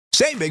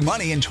Save big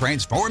money and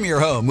transform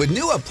your home with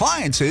new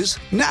appliances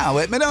now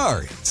at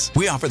Menards.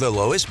 We offer the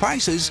lowest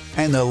prices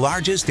and the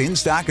largest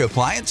in-stock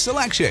appliance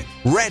selection.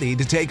 Ready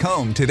to take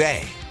home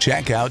today.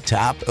 Check out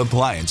top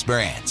appliance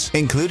brands,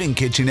 including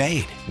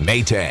KitchenAid,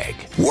 Maytag,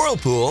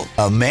 Whirlpool,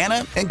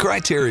 Amana, and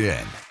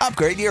Criterion.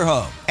 Upgrade your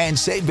home and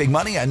save big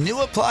money on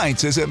new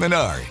appliances at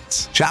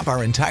Menards. Shop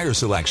our entire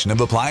selection of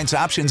appliance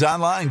options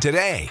online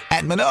today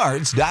at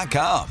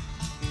Menards.com.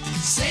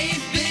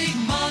 Save big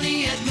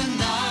money at Menards.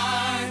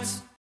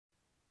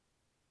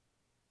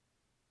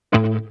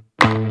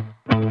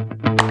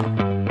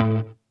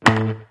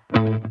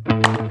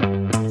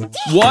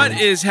 What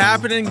is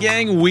happening,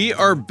 gang? We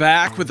are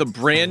back with a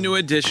brand new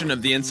edition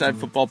of the Inside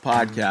Football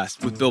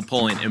Podcast with Bill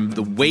Polian, and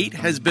the wait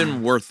has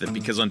been worth it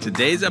because on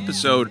today's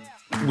episode,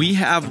 we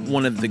have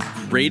one of the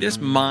greatest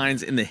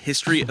minds in the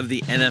history of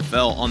the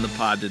NFL on the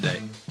pod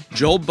today.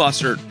 Joel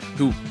Bussert,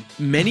 who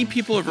many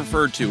people have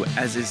referred to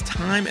as his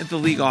time at the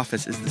league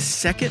office is the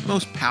second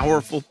most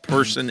powerful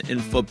person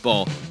in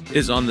football,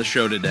 is on the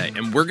show today.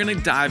 And we're going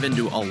to dive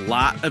into a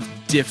lot of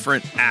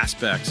different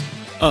aspects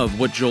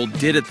of what Joel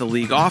did at the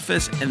league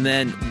office, and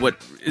then what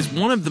is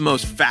one of the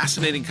most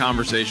fascinating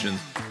conversations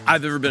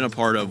I've ever been a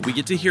part of. We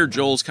get to hear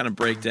Joel's kind of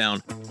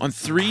breakdown on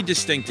three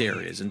distinct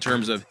areas in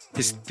terms of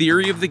his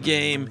theory of the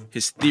game,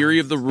 his theory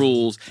of the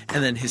rules,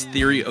 and then his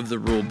theory of the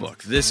rule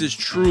book. This is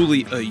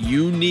truly a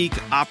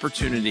unique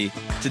opportunity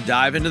to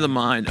dive into the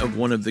mind of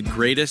one of the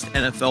greatest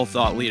NFL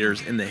thought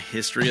leaders in the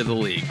history of the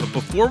league. But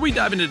before we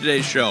dive into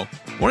today's show,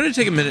 I wanted to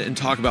take a minute and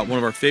talk about one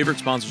of our favorite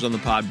sponsors on the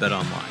pod,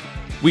 BetOnline.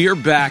 We are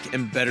back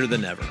and better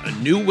than ever. A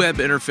new web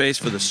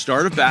interface for the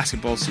start of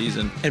basketball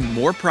season and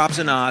more props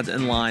and odds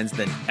and lines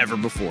than ever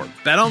before.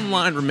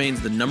 BetOnline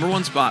remains the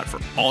 #1 spot for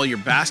all your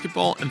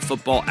basketball and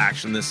football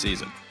action this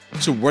season.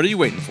 So what are you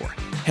waiting for?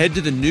 Head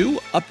to the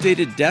new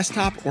updated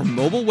desktop or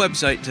mobile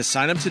website to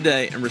sign up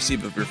today and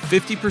receive your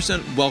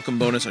 50% welcome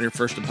bonus on your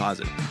first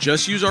deposit.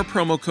 Just use our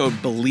promo code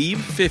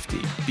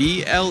BELIEVE50,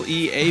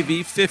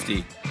 BLEAV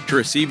 50, to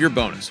receive your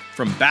bonus.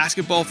 From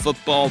basketball,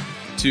 football,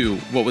 to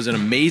what was an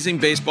amazing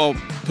baseball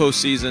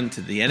postseason,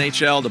 to the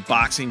NHL, to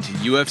boxing, to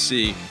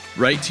UFC,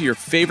 right to your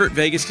favorite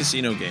Vegas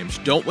casino games.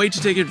 Don't wait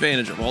to take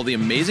advantage of all the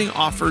amazing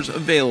offers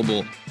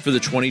available for the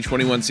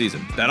 2021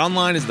 season.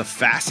 BetOnline is the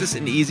fastest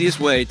and easiest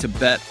way to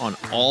bet on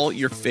all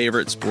your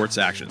favorite sports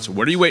action. So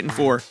what are you waiting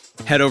for?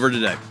 Head over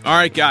today. All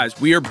right, guys,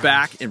 we are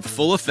back in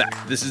full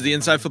effect. This is the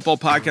Inside Football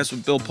Podcast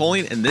with Bill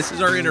Polian, and this is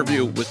our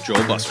interview with Joel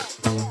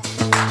Bussert.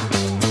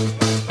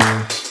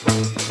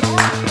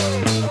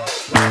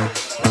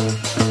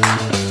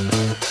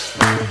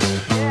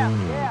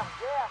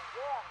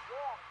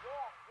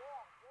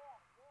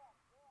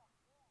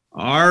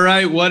 All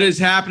right, what is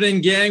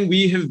happening, gang?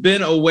 We have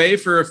been away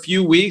for a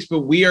few weeks, but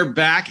we are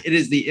back. It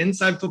is the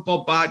Inside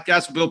Football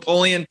Podcast with Bill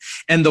Polian,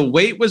 and the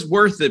wait was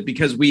worth it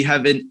because we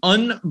have an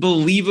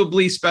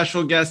unbelievably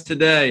special guest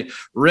today.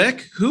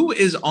 Rick, who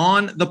is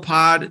on the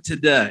pod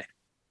today?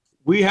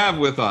 We have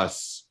with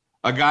us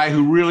a guy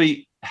who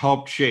really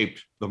helped shape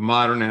the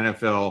modern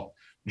NFL,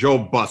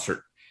 Joel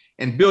Bussert.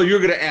 And Bill, you're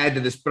going to add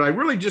to this, but I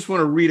really just want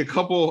to read a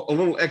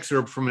little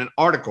excerpt from an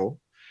article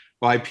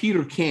by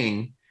Peter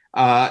King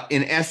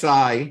in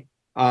SI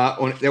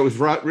that was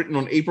written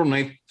on April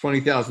 9th,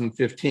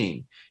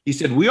 2015. He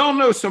said, "We all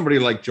know somebody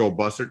like Joel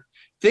Bussert.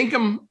 Think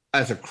him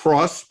as a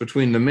cross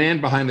between the man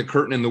behind the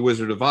curtain in The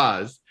Wizard of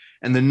Oz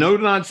and the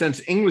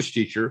no-nonsense English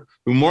teacher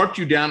who marked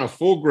you down a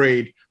full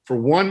grade for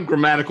one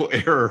grammatical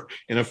error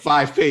in a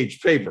 5-page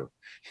paper."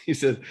 He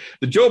said,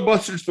 "The Joel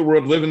Busserts of the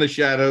world live in the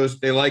shadows.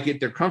 They like it.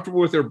 They're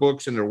comfortable with their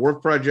books and their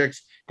work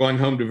projects, going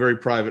home to very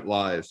private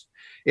lives.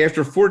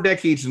 After 4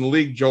 decades in the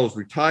league, Joel's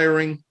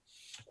retiring.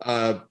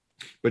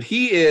 But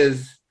he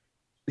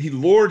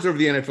lords over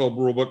the NFL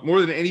rulebook more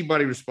than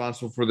anybody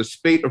responsible for the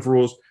spate of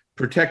rules,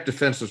 protect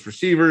defenseless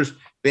receivers,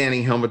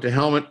 banning helmet to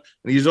helmet.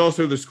 And he's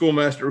also the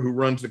schoolmaster who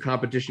runs the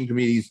competition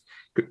committee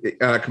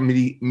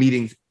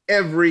meetings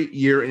every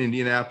year in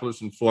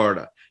Indianapolis and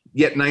Florida.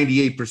 Yet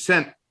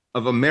 98%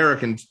 of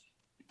Americans,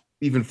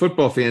 even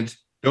football fans,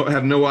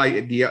 have no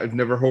idea, have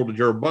never heard of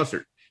Joel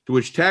Bussert. To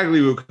which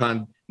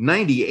Tagliabue,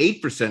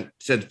 98%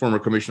 said former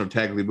commissioner of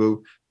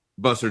Tagliabue,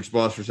 Bussert's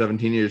boss for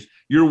 17 years,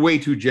 "You're way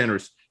too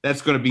generous.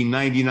 That's going to be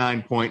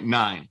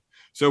 99.9.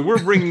 So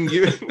we're bringing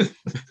you.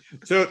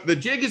 So the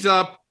jig is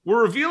up.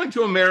 We're revealing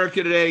to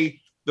America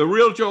today the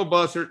real Joel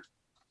Bussert.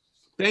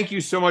 Thank you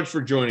so much for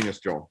joining us,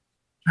 Joel.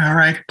 All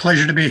right.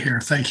 Pleasure to be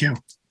here. Thank you.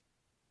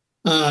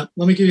 Let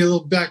me give you a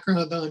little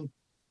background on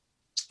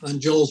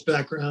Joel's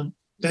background.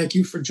 Thank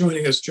you for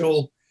joining us,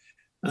 Joel.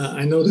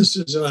 I know this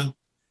is a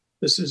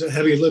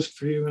heavy lift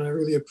for you, and I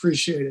really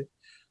appreciate it.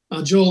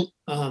 Joel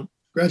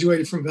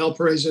graduated from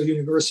Valparaiso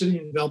University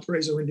in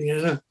Valparaiso,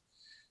 Indiana.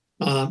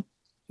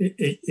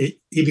 He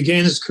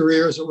began his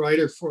career as a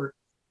writer for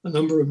a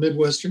number of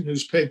Midwestern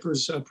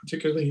newspapers,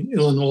 particularly in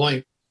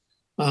Illinois.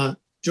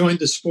 Joined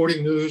the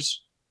Sporting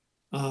News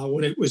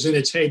when it was in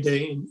its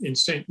heyday in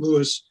St.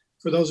 Louis.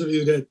 For those of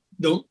you that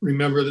don't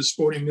remember the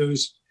Sporting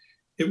News,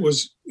 it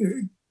was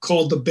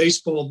called the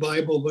Baseball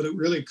Bible, but it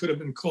really could have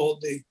been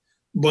called the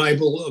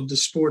Bible of the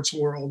sports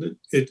world.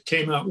 It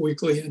came out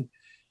weekly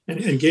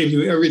and gave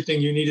you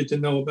everything you needed to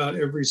know about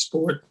every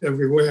sport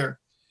everywhere.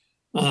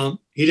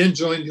 He then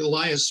joined the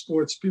Elias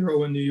Sports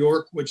Bureau in New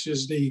York, which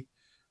is the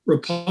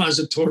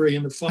repository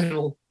and the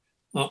final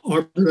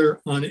arbiter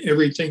on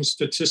everything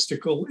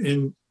statistical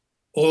in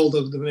all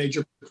of the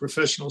major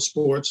professional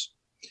sports.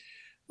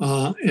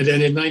 And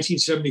then in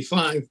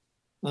 1975,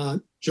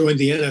 joined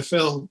the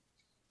NFL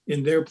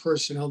in their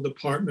personnel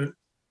department,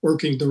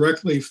 working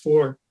directly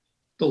for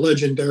the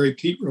legendary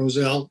Pete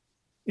Rozelle,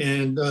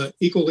 and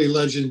equally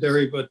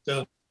legendary, but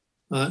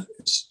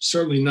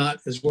certainly not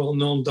as well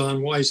known,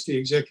 Don Weiss, the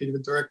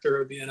executive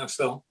director of the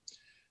NFL.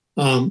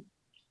 I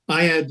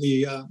had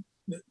the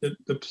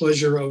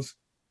pleasure of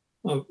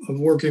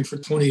working for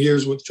 20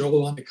 years with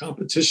Joel on the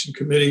competition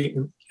committee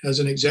as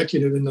an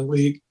executive in the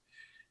league,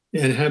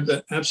 and have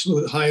the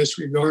absolute highest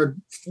regard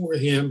for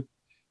him,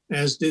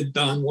 as did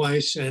Don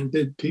Weiss and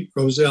did Pete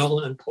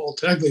Rozelle and Paul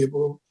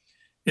Tagliabue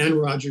and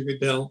Roger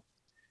Goodell.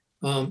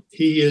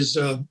 He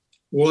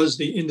was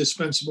the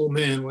indispensable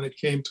man when it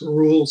came to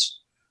rules,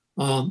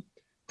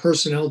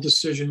 personnel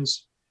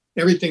decisions,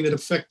 everything that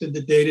affected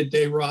the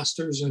day-to-day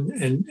rosters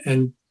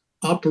and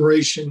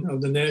operation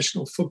of the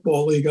National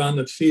Football League on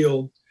the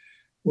field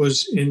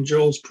was in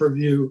Joel's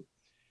purview.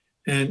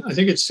 And I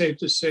think it's safe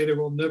to say there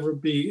will never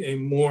be a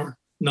more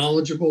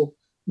knowledgeable,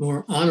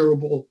 more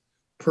honorable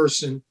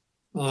person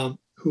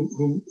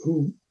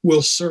who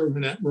will serve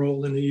in that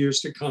role in the years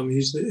to come.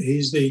 He's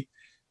the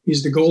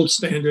gold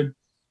standard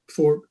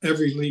for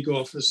every league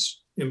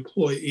office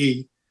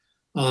employee.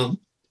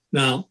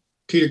 Now,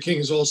 Peter King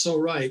is also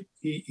right.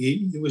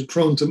 He was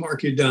prone to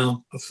mark you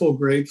down a full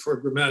grade for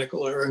a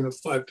grammatical error in a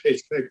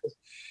 5-page paper.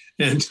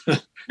 And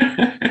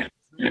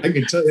I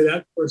can tell you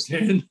that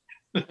firsthand.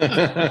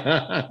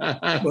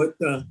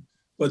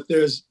 But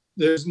there's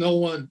no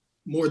one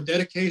more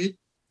dedicated,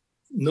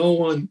 no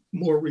one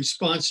more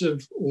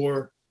responsive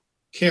or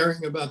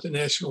caring about the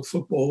National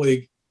Football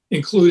League,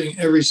 including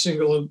every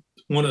single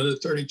one of the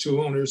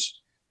 32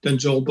 owners, than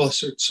Joel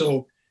Bussert.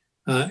 So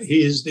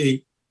he is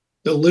the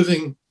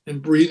living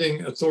and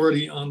breathing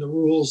authority on the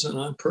rules and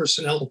on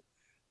personnel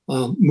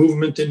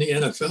movement in the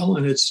NFL,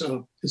 and it's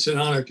an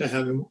honor to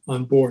have him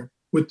on board.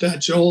 With that,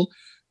 Joel,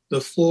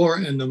 the floor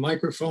and the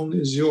microphone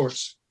is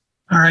yours.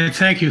 All right,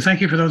 thank you. Thank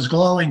you for those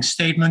glowing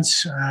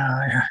statements.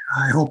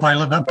 I hope I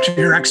live up to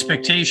your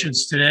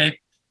expectations today.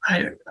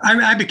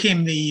 I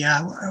became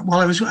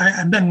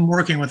I've been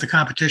working with the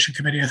competition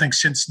committee, I think,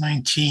 since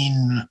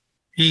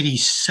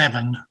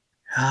 1987.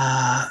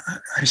 I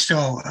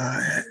still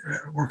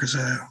work as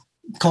a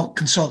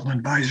consultant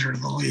advisor to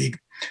the league.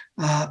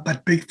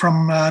 But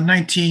from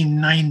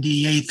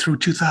 1998 through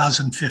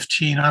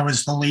 2015, I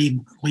was the lead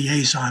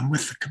liaison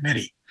with the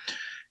committee.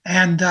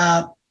 And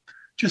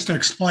just to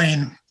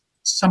explain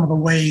some of the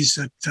ways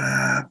that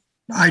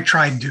I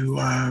tried to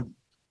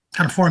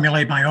kind of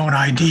formulate my own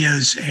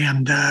ideas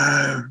and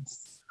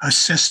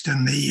assist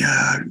in the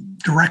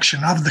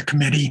direction of the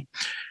committee,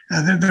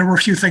 there were a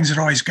few things that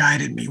always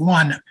guided me.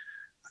 One,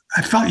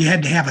 I felt you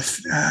had to have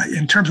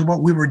in terms of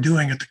what we were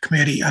doing at the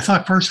committee, I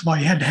thought, first of all,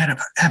 you had to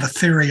have a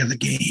theory of the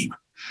game.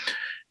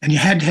 And you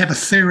had to have a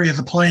theory of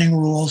the playing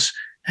rules,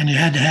 and you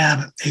had to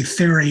have a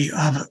theory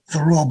of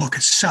the rule book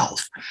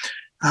itself.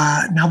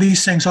 Now,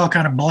 these things all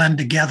kind of blend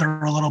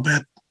together a little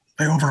bit.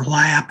 They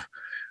overlap.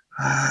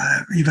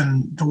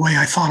 Even the way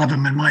I thought of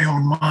them in my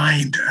own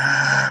mind,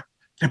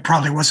 it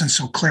probably wasn't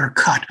so clear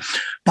cut.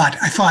 But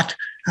I thought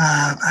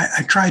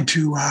I tried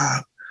to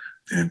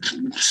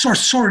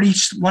sort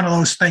each one of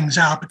those things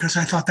out, because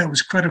I thought that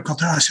was critical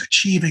to us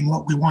achieving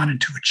what we wanted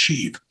to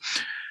achieve.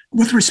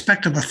 With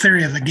respect to the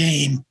theory of the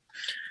game,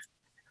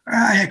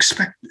 I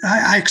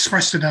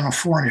expressed it in a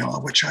formula,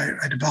 which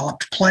I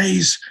developed: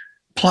 plays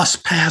plus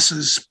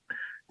passes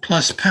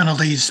plus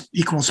penalties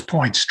equals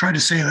points. Try to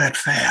say that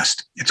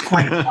fast. It's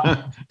quite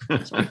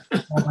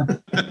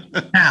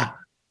now,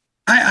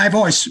 I've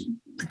always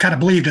kind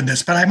of believed in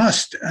this, but I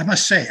must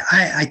say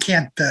I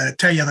can't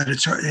tell you that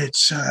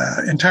it's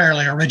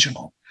entirely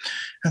original.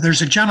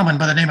 There's a gentleman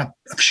by the name of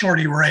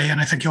Shorty Ray,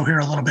 and I think you'll hear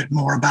a little bit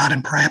more about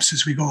him perhaps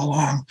as we go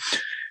along,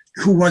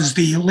 who was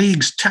the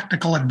league's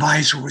technical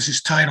advisor, was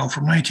his title,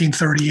 from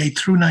 1938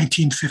 through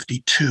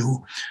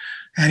 1952.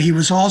 And he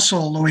was also,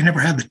 although he never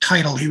had the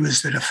title, he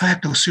was the de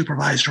facto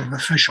supervisor of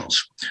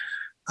officials.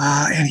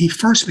 And he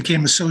first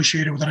became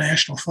associated with the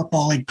National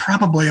Football League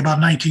probably about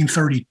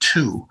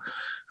 1932,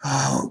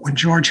 when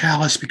George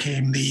Halas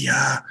became the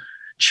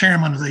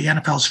chairman of the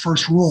NFL's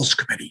first rules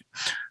committee.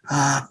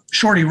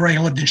 Shorty Ray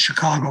lived in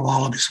Chicago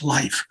all of his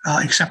life,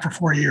 except for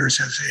 4 years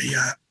as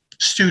a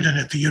student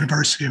at the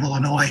University of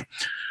Illinois,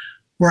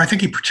 where I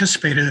think he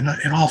participated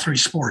in all three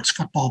sports: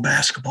 football,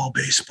 basketball,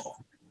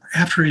 baseball.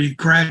 After he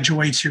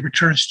graduates, he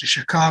returns to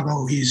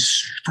Chicago.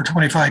 He's, for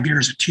 25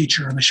 years, a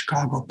teacher in the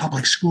Chicago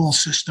public school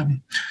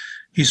system.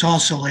 He's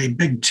also a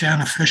Big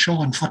Ten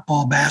official in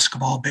football,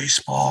 basketball,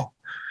 baseball.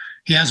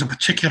 He has a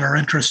particular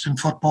interest in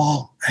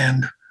football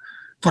and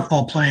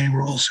football playing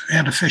rules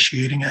and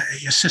officiating.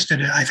 He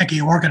assisted, I think he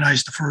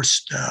organized the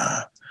first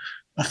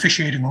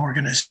officiating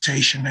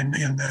organization in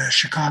the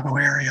Chicago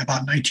area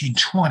about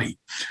 1920.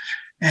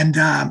 And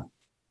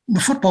the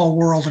football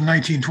world in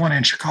 1920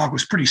 in Chicago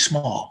was pretty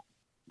small.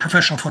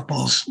 Professional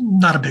football is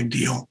not a big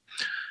deal.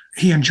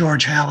 He and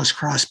George Halas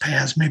crossed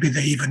paths. Maybe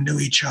they even knew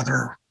each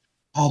other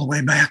all the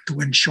way back to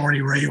when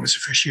Shorty Ray was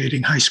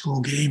officiating high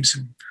school games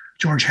and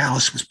George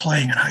Halas was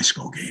playing in high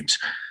school games.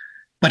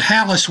 But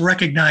Halas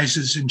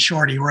recognizes in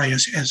Shorty Ray,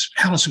 as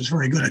Halas was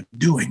very good at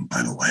doing,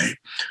 by the way,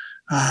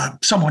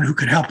 someone who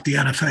could help the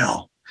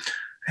NFL.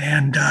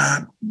 And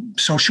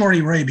so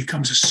Shorty Ray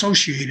becomes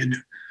associated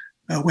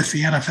with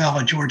the NFL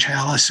and George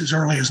Halas as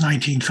early as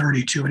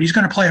 1932. And he's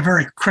going to play a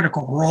very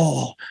critical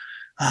role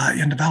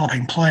in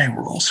developing playing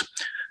rules.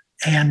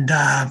 And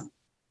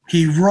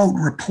he wrote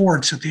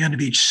reports at the end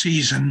of each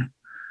season.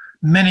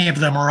 Many of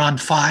them are on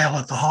file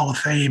at the Hall of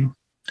Fame,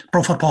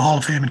 Pro Football Hall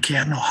of Fame in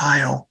Canton,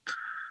 Ohio,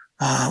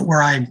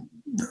 where I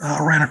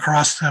ran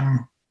across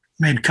them,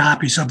 made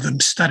copies of them,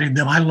 studied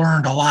them. I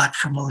learned a lot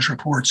from those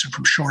reports and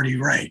from Shorty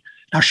Ray.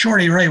 Now,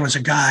 Shorty Ray was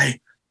a guy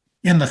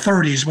in the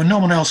 30s when no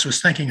one else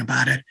was thinking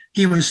about it.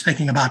 He was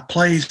thinking about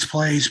plays.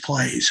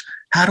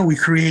 How do we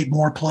create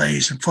more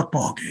plays in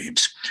football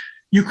games?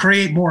 You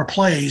create more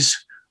plays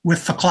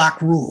with the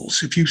clock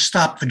rules. If you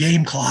stop the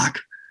game clock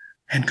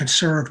and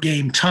conserve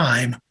game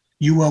time,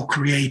 you will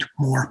create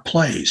more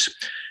plays.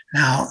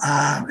 Now,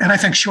 and I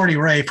think Shorty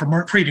Ray, from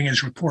reading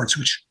his reports,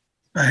 which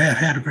have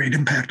had a great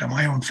impact on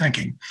my own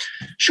thinking,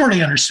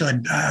 Shorty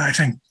understood, I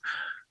think,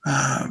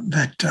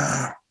 that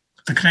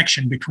the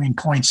connection between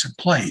points and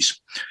plays.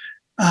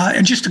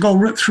 And just to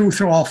go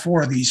through all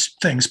four of these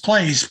things,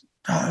 plays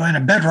on a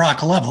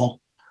bedrock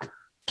level,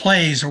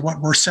 plays are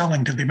what we're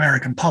selling to the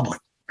American public.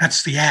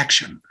 That's the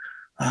action.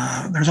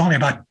 There's only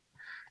about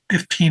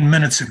 15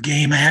 minutes of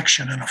game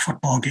action in a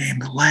football game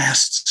that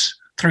lasts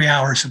 3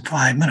 hours and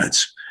 5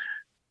 minutes.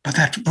 But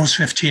those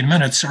 15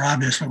 minutes are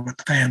obviously what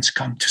the fans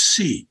come to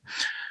see.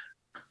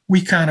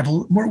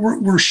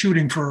 We're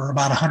shooting for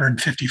about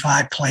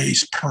 155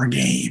 plays per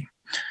game.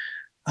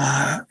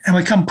 And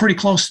we come pretty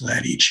close to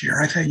that each year.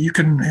 I think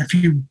if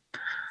you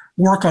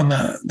work on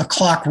the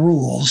clock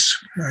rules,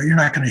 you're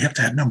not going to hit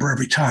that number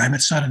every time.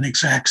 It's not an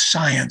exact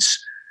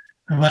science,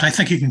 but I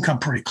think you can come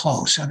pretty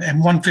close. And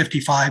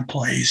 155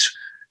 plays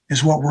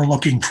is what we're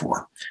looking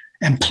for.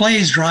 And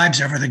plays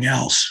drives everything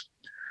else.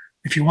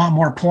 If you want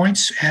more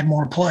points, add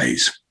more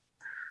plays.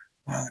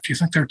 If you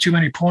think there are too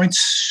many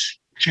points,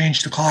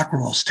 change the clock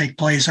rules, take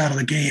plays out of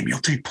the game. You'll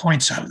take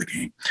points out of the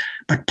game.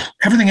 But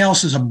everything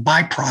else is a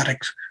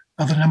byproduct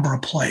of the number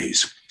of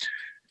plays.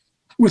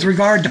 With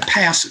regard to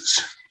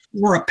passes,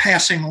 we're a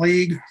passing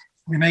league.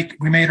 We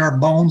made our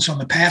bones on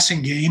the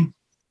passing game.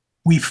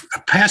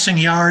 Passing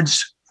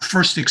yards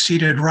first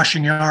exceeded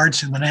rushing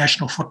yards in the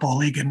National Football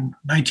League in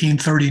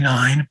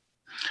 1939.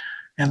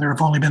 And there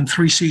have only been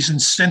 3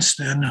 seasons since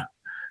then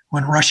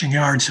when rushing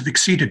yards have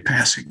exceeded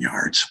passing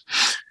yards.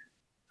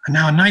 And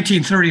now in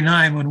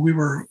 1939, when we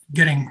were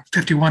getting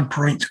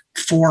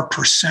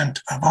 51.4%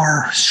 of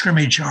our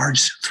scrimmage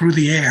yards through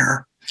the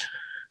air,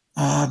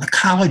 the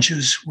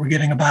colleges were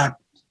getting about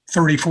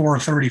 34 or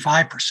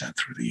 35%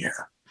 through the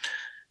air.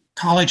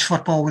 College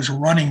football was a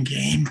running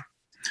game.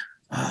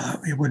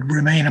 It would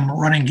remain a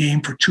running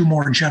game for 2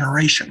 more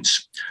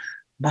generations.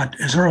 But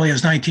as early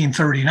as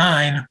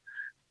 1939,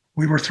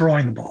 we were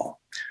throwing the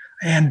ball.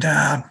 And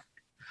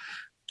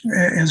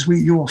as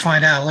you will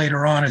find out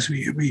later on as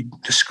we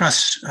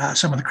discuss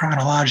some of the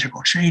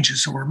chronological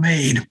changes that were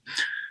made,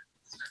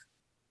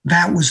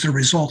 that was the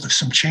result of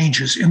some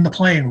changes in the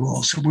playing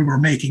rules that we were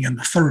making in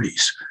the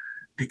 30s,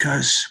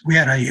 because we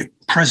had a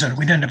president.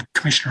 We didn't have a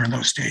commissioner in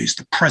those days.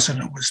 The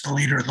president was the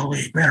leader of the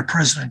league. We had a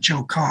president,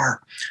 Joe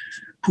Carr,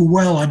 who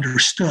well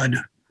understood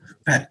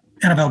that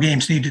NFL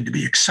games needed to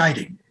be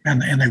exciting,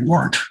 and they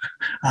weren't.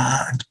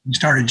 We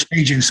started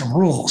changing some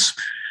rules.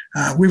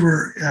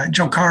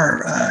 Joe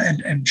Carr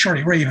and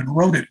Shorty Ray even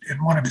wrote it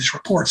in one of his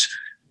reports.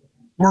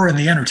 We're in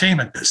the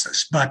entertainment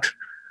business, but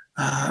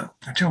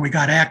until we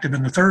got active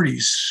in the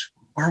 30s,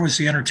 where was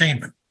the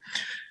entertainment?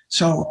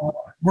 So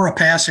we're a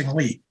passing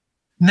league.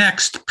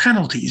 Next,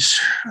 penalties.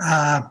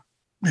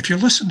 If you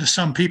listen to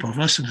some people, if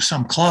you listen to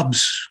some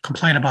clubs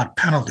complain about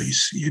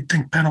penalties, you'd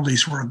think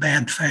penalties were a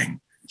bad thing.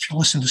 If you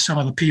listen to some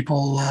of the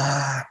people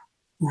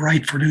who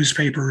write for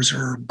newspapers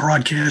or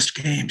broadcast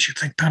games, you'd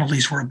think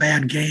penalties were a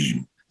bad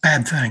thing.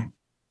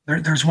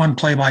 There's one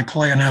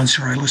play-by-play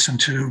announcer I listen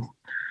to.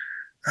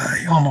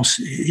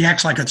 He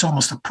acts like it's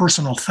almost a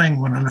personal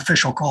thing when an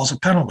official calls a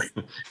penalty.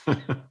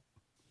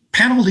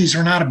 Penalties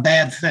are not a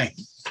bad thing.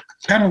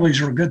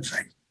 Penalties are a good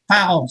thing.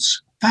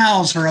 Fouls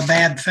are a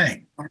bad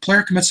thing. When a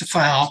player commits a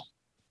foul,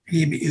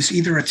 he is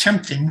either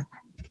attempting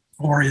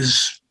or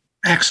is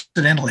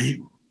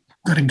accidentally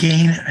going to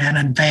gain an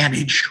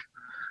advantage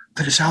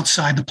that is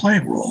outside the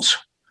playing rules.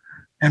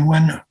 And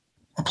when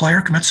a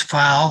player commits a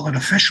foul, an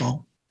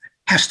official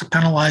has to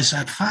penalize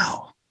that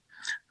foul.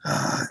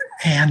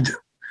 And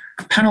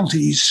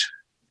penalties,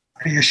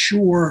 they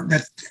assure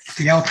that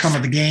the outcome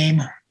of the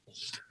game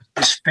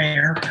is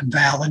fair and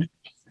valid,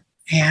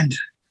 and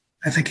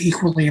I think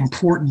equally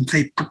important,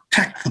 they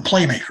protect the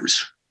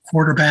playmakers,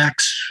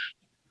 quarterbacks,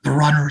 the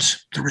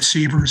runners, the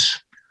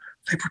receivers.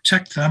 They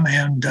protect them,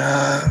 and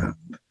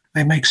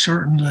they make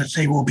certain that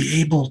they will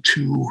be able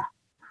to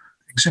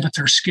exhibit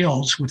their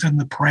skills within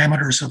the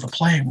parameters of the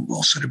playing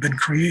rules that have been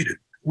created.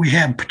 We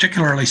have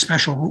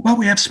special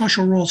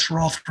rules for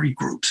all three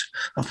groups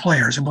of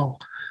players, and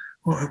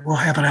we'll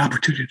have an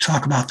opportunity to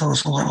talk about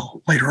those a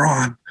little later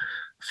on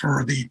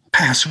for the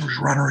passers,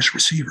 runners,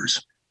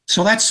 receivers.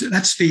 So that's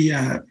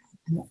the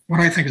what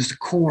I think is the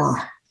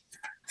core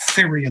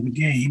theory of the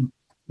game.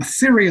 The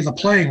theory of the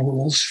playing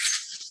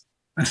rules,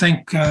 I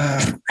think,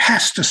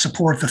 has to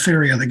support the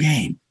theory of the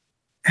game.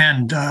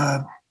 And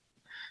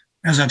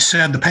as I've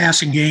said, the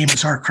passing game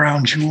is our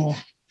crown jewel.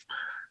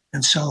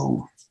 And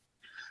so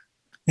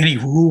any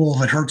rule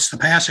that hurts the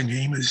passing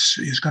game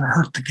is going to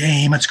hurt the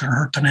game. It's going to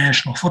hurt the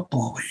National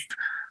Football League.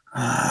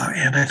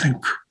 And I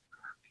think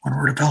when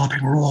we're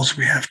developing rules,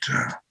 we have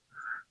to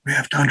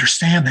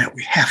understand that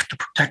we have to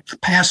protect the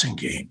passing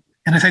game.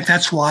 And I think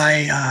that's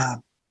why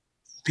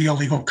the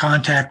illegal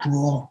contact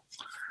rule,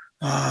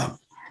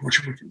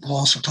 which we'll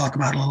also talk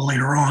about a little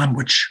later on,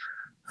 which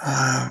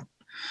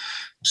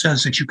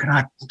says that you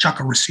cannot chuck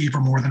a receiver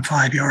more than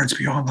 5 yards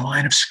beyond the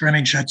line of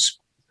scrimmage. That's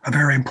a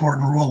very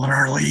important rule in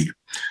our league.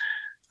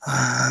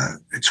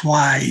 It's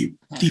why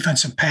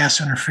defensive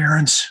pass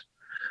interference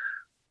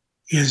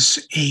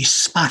is a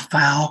spot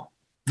foul,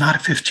 not a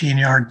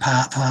 15-yard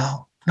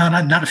foul, not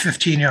a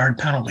 15-yard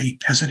penalty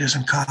as it is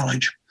in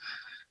college.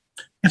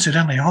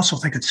 Incidentally, I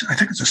think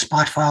it's a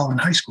spot foul in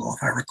high school,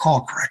 if I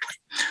recall correctly.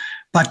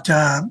 But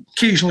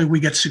occasionally we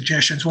get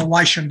suggestions, well,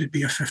 why shouldn't it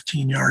be a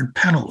 15-yard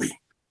penalty?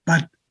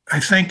 But I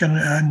think,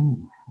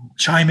 and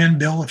chime in,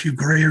 Bill, if you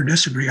agree or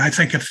disagree, I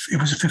think if it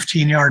was a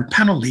 15-yard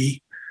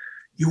penalty,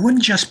 you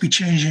wouldn't just be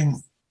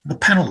changing the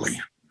penalty.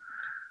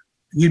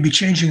 You'd be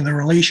changing the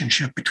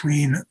relationship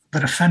between the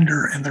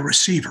defender and the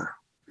receiver.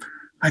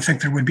 I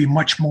think there would be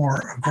much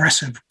more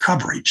aggressive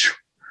coverage.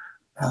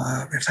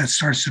 If that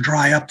starts to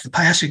dry up the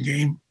passing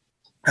game,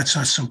 that's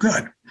not so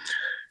good.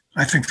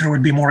 I think there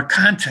would be more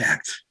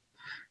contact.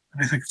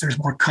 And I think if there's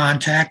more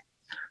contact,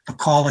 the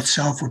call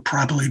itself would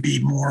probably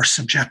be more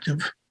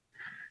subjective,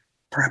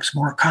 perhaps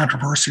more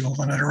controversial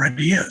than it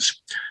already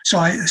is. So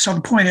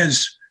the point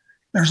is,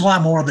 there's a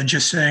lot more than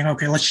just saying,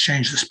 okay, let's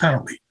change this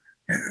penalty.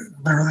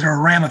 There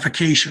are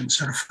ramifications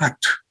that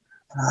affect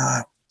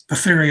the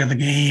theory of the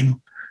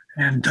game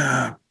and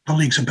the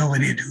league's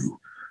ability to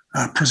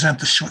present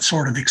the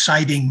sort of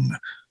exciting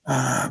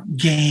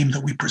game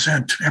that we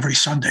present every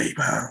Sunday,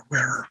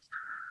 where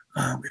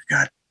we've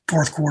got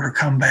fourth quarter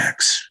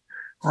comebacks,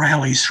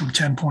 rallies from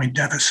 10-point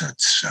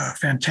deficits,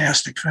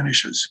 fantastic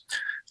finishes.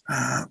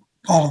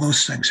 All of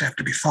those things have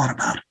to be thought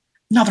about.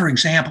 Another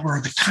example are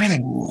the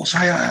timing rules.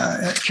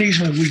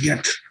 Occasionally we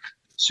get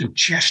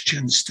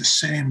suggestions to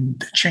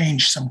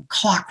change some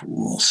clock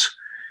rules,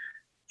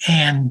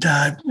 and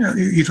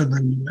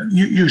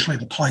usually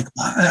the play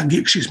clock,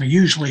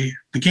 usually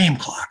the game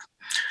clock.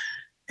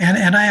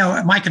 And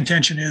my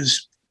contention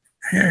is,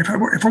 if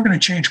we're going to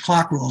change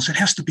clock rules, it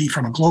has to be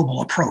from a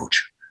global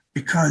approach,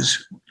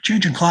 because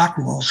changing clock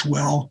rules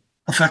will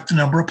affect the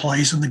number of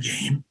plays in the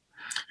game.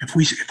 If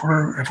we're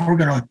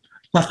going to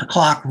let the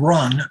clock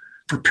run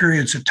for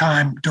periods of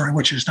time during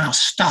which it's now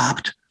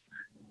stopped,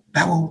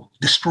 that will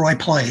destroy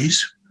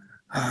plays,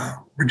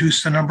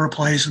 reduce the number of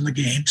plays in the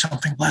game,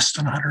 something less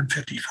than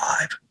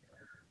 155.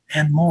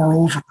 And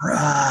moreover,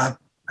 I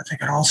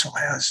think it also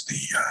has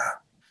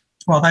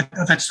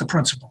that's the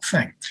principal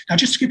thing. Now,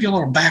 just to give you a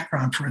little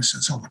background, for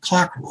instance, on the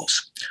clock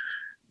rules,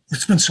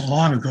 it's been so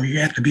long ago, you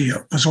have to be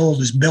as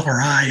old as Bill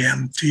or I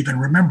am to even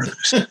remember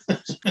this.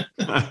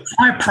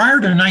 Prior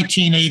to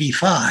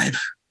 1985,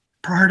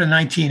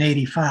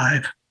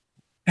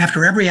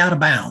 after every out of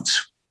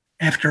bounds,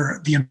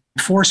 after the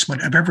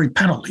enforcement of every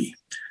penalty,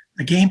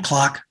 the game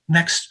clock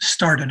next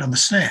started on the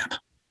snap.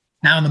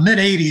 Now, in the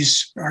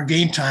mid-'80s, our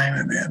game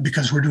time,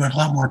 because we're doing a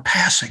lot more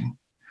passing,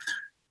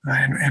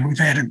 and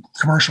we've added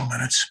commercial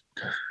minutes,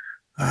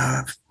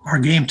 our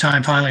game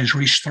time finally has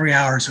reached 3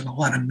 hours and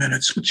 11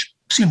 minutes, which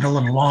seemed a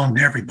little long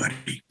to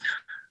everybody.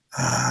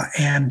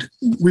 And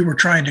we were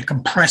trying to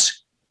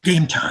compress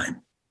game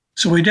time.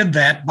 So we did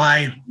that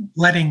by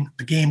letting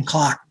the game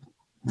clock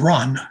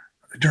run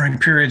during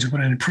periods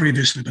when it had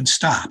previously been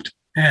stopped.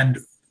 And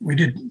we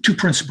did two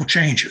principal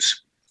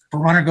changes. If a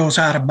runner goes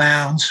out of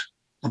bounds,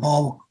 the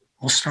ball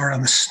will start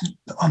on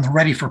the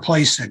ready for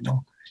play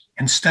signal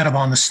instead of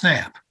on the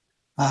snap.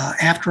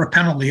 After a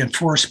penalty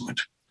enforcement,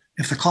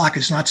 if the clock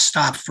is not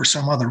stopped for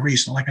some other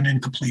reason, like an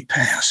incomplete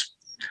pass,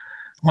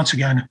 once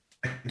again,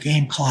 the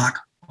game clock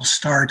will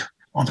start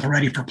on the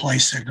ready for play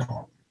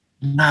signal,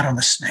 not on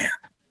the snap.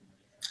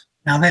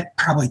 Now, that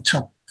probably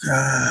took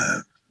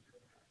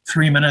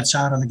 3 minutes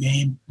out of the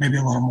game, maybe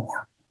a little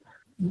more.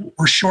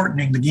 We're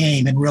shortening the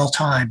game in real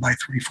time by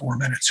 3-4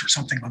 minutes or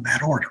something on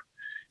that order.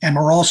 And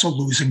we're also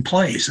losing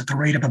plays at the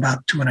rate of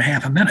about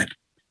 2.5 a minute.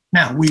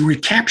 Now, we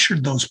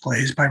recaptured those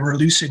plays by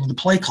reducing the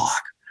play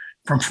clock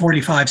from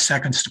 45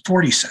 seconds to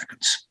 40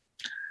 seconds.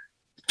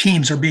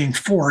 teams are being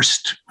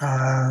forced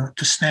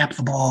to snap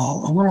the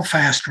ball a little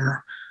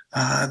faster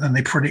than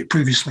they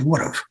previously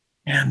would have.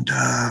 And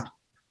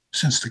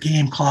since the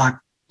game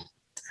clock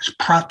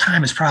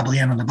time is probably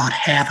in on about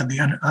half of the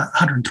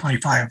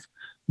 125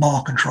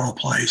 ball control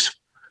plays.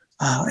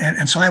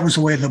 And so that was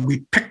the way that we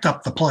picked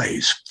up the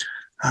plays.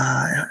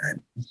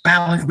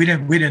 We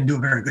didn't do a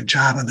very good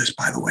job of this,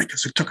 by the way,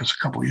 because it took us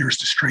a couple of years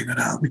to straighten it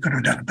out. We could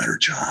have done a better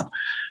job.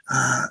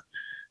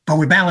 But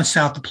we balanced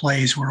out the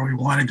plays where we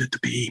wanted it to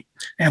be.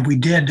 And we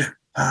did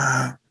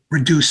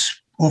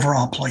reduce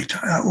overall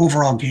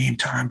game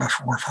time by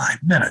 4 or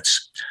 5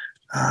 minutes.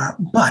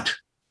 But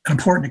an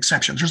important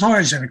exception. There's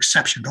always an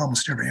exception to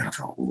almost every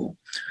NFL rule.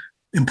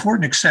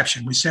 Important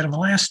exception. We said in the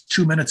last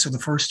 2 minutes of the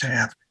first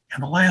half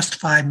and the last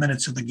 5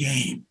 minutes of the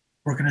game,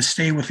 we're going to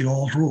stay with the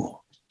old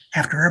rule.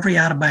 After every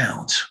out of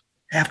bounds,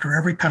 after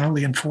every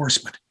penalty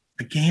enforcement,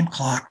 the game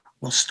clock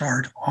will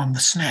start on the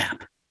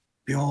snap,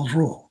 the old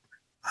rule.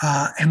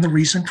 And the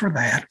reason for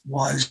that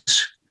was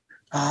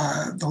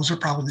those are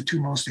probably the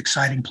 2 most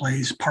exciting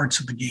parts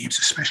of the games,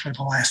 especially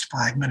the last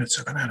 5 minutes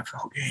of an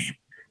NFL game.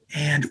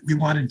 And we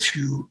wanted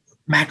to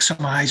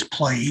maximize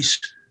plays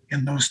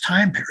in those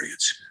time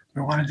periods.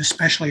 We wanted,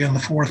 especially in the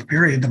fourth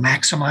period, to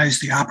maximize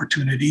the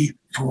opportunity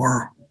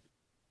for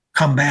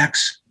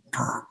comebacks,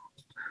 for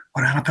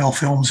what NFL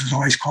Films has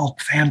always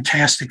called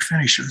fantastic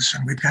finishes,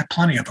 and we've got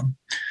plenty of them.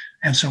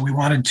 And so we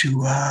wanted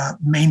to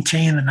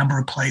maintain the number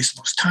of plays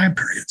in those time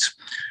periods.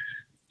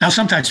 Now,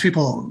 sometimes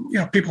people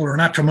who are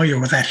not familiar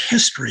with that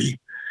history,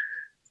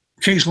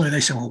 occasionally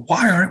they say, well,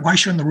 why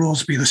shouldn't the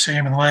rules be the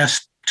same in the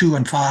last 2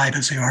 and 5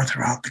 as they are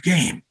throughout the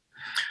game?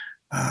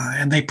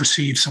 And they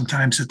perceive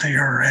sometimes that they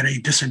are at a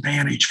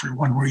disadvantage for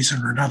one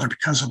reason or another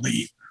because of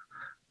the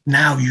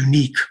now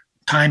unique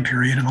time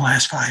period in the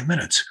last 5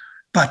 minutes.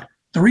 But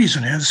the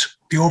reason is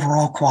the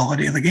overall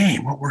quality of the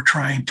game, what we're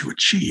trying to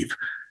achieve.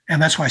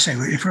 And that's why I say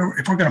if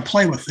we're going to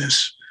play with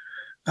this,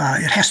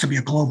 it has to be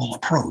a global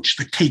approach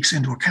that takes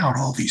into account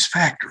all these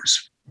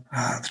factors.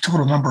 The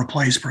total number of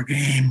plays per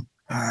game,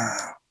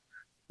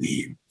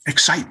 the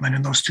excitement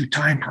in those 2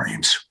 time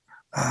frames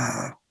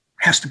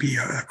has to be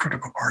a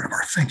critical part of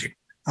our thinking.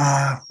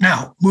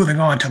 Now, moving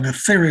on to the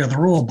theory of the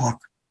rule book.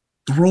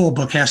 The rule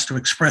book has to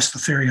express the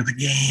theory of the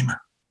game.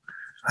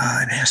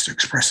 It has to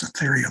express the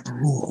theory of the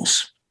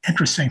rules.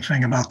 Interesting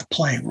thing about the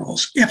playing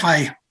rules. If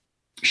I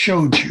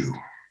showed you,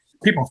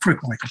 people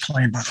frequently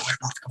complain, by the way,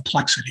 about the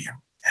complexity of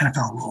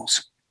NFL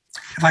rules.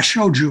 If I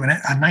showed you a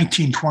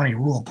 1920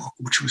 rule book,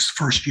 which was the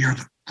first year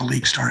that the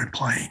league started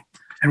playing,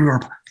 and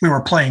we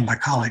were playing by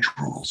college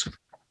rules.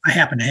 I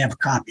happen to have a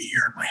copy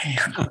here in my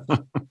hand.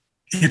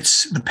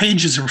 The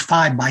pages are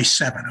 5 by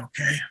 7,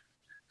 okay?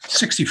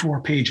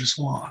 64 pages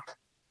long.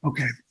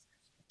 Okay.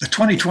 The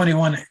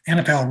 2021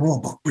 NFL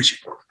rulebook,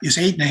 which is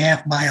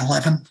 8.5 by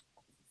 11,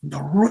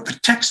 the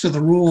text of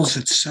the rules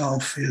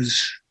itself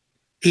is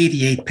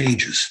 88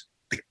 pages.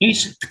 The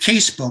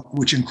case book,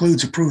 which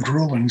includes approved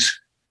rulings,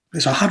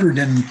 is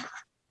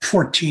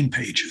 114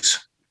 pages.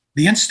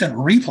 The instant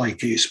replay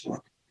case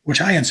book,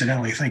 which I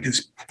incidentally think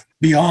is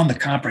beyond the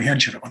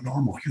comprehension of a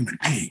normal human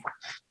being,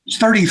 is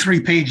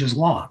 33 pages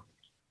long.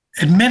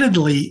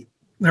 Admittedly,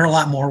 there are a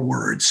lot more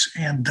words,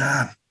 and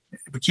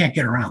we can't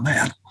get around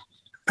that.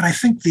 But I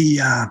think the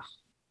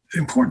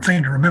important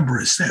thing to remember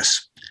is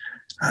this.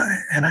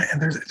 And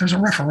there's a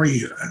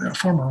referee, a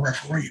former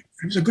referee.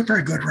 He was a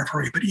very good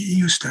referee, but he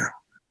used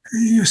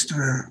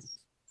to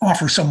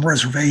offer some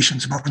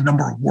reservations about the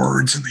number of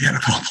words in the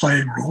NFL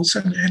playing rules,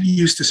 and he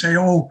used to say,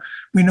 "Oh,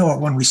 we know it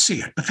when we see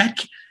it." But that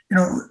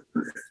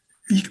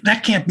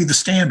can't be the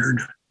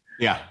standard.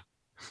 Yeah.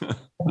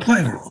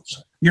 Playing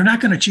rules. You're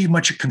not going to achieve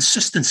much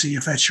consistency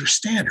if that's your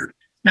standard.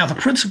 Now, the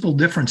principal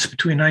difference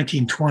between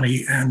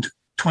 1920 and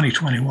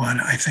 2021,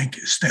 I think,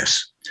 is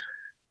this.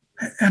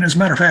 And as a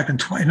matter of fact, in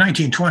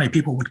 1920,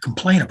 people would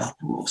complain about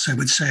the rules. They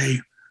would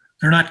say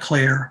they're not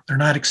clear, they're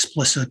not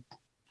explicit,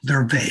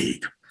 they're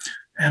vague.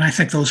 And I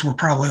think those were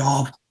probably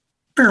all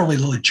fairly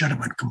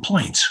legitimate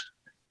complaints.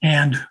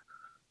 And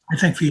I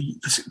think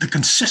the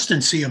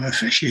consistency of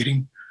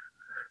officiating,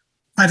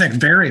 I think,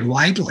 varied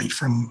widely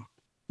from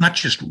not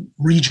just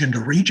region to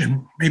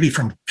region, maybe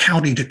from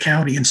county to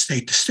county and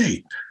state to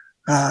state.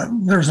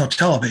 There was no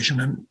television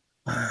in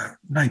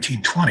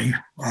 1920.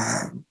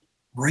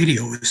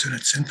 Radio was in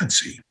its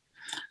infancy.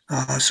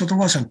 So there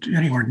wasn't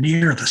anywhere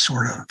near the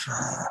sort of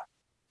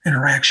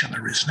interaction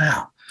there is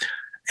now.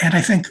 And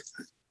I think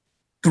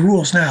the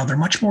rules now, they're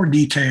much more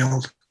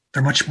detailed,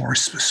 they're much more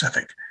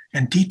specific.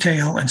 And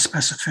detail and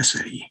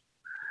specificity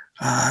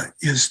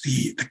is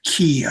the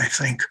key, I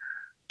think,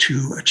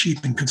 to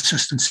achieving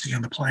consistency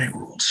in the playing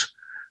rules.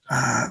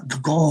 The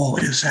goal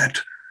is that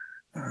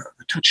a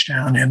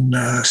touchdown in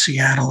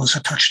Seattle is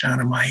a touchdown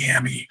in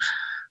Miami.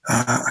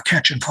 A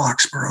catch in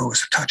Foxborough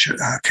is a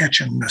catch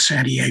in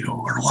San Diego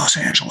or Los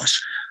Angeles.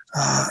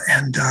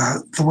 And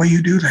the way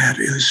you do that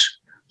is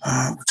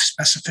with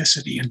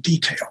specificity and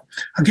detail.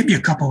 I'll give you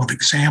a couple of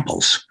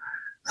examples.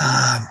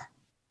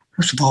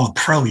 First of all, a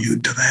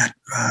prelude to that.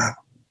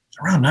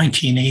 Around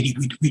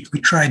 1980, we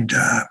tried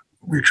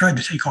we tried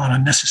to take on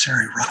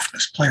unnecessary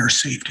roughness, player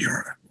safety,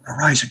 or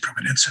arising from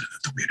an incident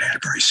that we had a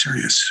very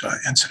serious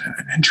incident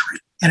and injury.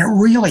 And it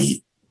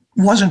really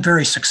wasn't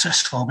very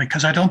successful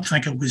because I don't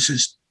think it was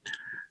as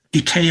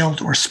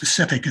detailed or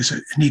specific as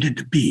it needed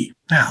to be.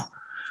 Now,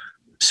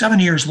 7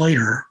 years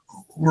later,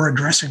 we're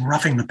addressing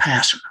roughing the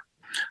passer.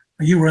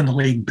 You were in the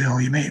league, Bill.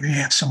 You may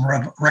have some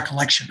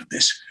recollection of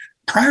this.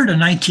 Prior to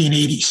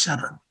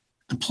 1987,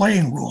 the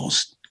playing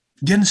rules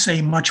didn't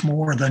say much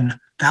more than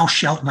thou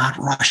shalt not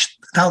rough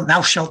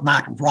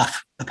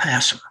the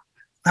passer.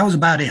 That was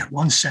about it.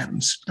 One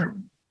sentence.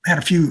 Had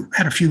a few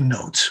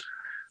notes,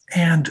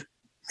 and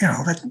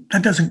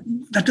that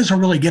doesn't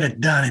really get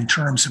it done in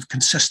terms of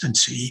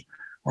consistency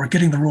or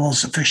getting the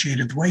rules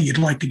officiated the way you'd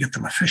like to get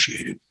them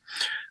officiated.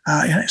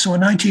 So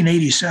in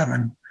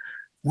 1987,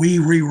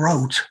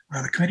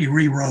 the committee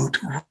rewrote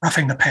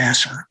roughing the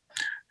passer.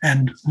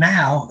 And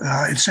now,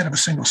 instead of a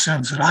single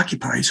sentence, it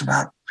occupies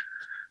about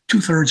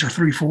 2/3 or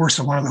 3/4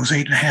 of one of those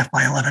 8.5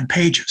 by 11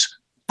 pages.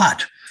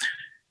 But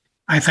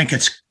I think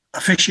it's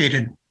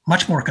officiated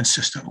much more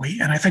consistently,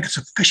 and I think it's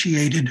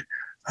officiated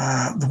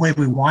the way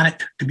we want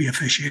it to be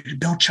officiated.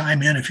 Don't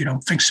chime in if you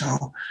don't think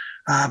so.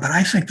 But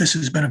I think this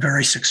has been a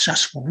very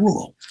successful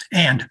rule.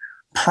 And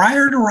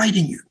prior to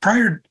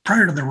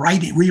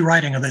the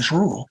rewriting of this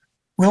rule,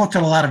 we looked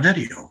at a lot of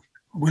video.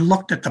 We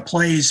looked at the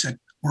plays that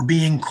were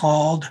being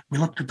called. We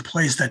looked at the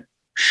plays that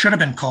should have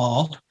been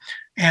called.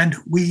 And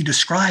we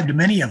described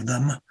many of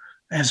them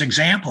as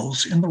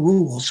examples in the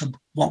rules of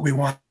what we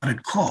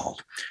wanted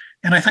called.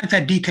 And I think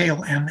that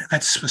detail and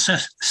that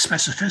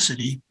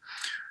specificity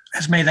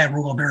has made that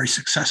rule a very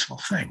successful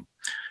thing.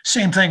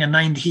 Same thing in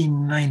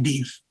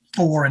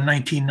 1994 and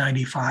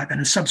 1995 and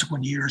in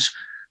subsequent years.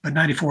 But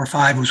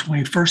 94-5 was when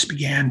we first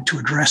began to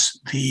address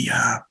the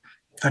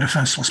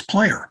defenseless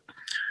player,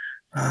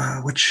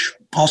 which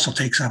also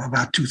takes up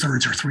about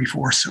 2/3 or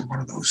 3/4 of one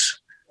of those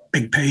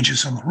big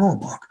pages in the rule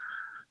book.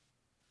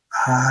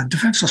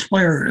 Defenseless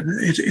player,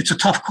 it's a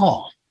tough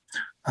call,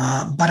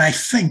 but I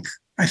think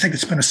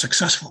it's been a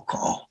successful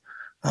call,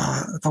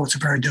 though it's a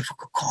very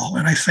difficult call.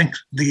 And I think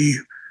the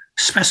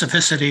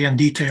specificity and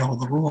detail of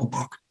the rule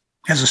book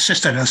has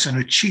assisted us in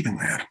achieving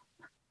that.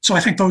 So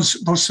I think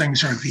those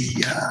things are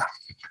the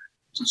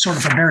sort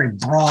of a very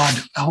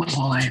broad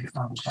outline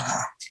of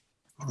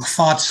the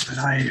thoughts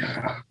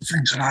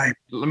things that I.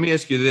 Let me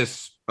ask you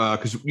this,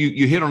 because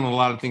you hit on a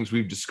lot of things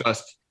we've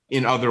discussed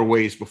in other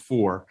ways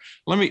before.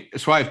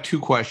 So I have two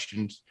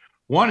questions.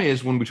 One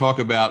is when we talk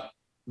about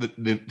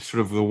the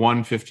sort of the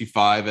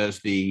 155 as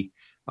the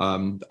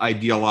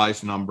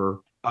idealized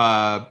number.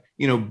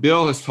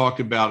 Bill has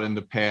talked about in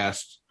the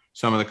past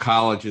some of the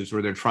colleges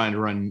where they're trying to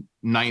run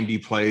 90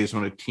 plays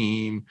on a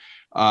team.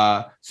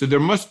 So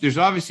there's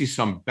obviously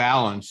some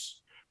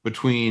balance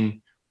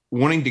between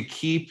wanting to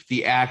keep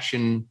the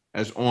action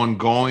as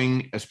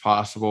ongoing as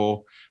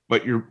possible,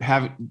 but you're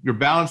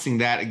balancing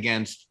that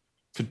against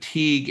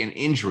fatigue and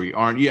injury,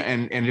 aren't you?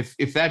 And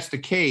if that's the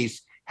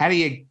case, how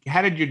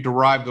did you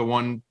derive the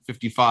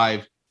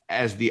 155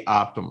 as the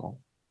optimal?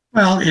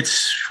 Well,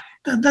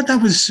 that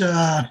was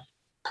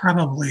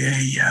probably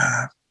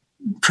a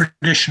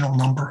traditional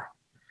number.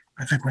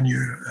 I think when you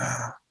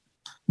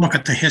look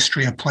at the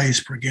history of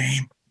plays per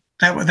game,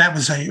 the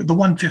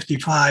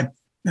 155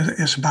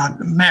 is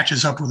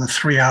matches up with a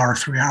 3 hour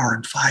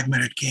and 5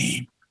 minute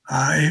game.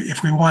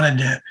 If we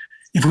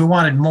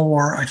wanted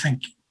more, I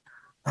think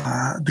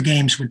the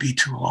games would be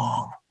too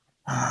long.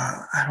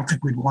 I don't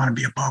think we'd want to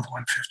be above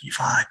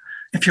 155.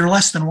 If you're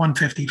less than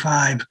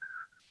 155,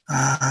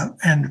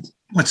 and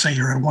let's say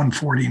you're at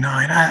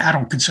 149, I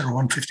don't consider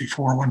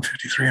 154,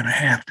 153 and a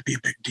half to be a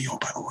big deal,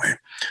 by the way.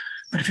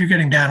 But if you're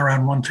getting down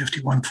around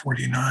 150,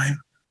 149,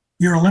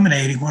 you're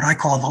eliminating what I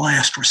call the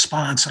last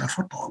response in a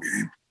football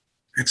game.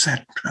 It's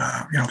that,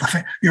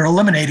 you're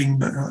eliminating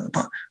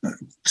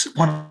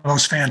one of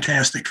those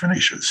fantastic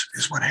finishes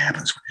is what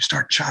happens when you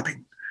start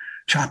chopping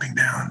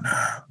down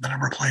the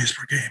number of plays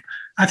per game.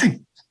 I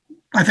think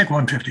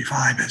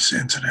 155 is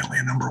incidentally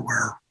a number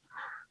where,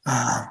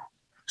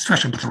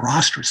 especially with the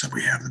rosters that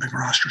we have, the big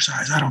roster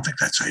size, I don't think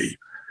that's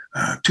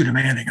too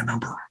demanding a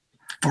number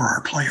for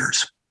our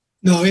players.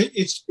 No,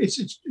 it's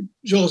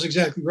Joel's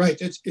exactly right.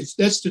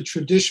 That's the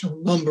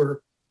traditional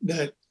number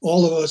that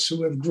all of us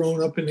who have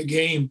grown up in the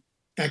game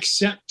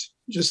accept,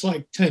 just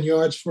like 10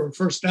 yards for a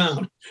first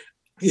down.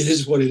 It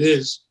is what it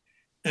is.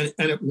 And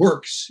it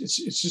works.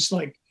 It's just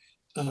like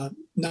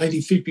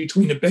 90 feet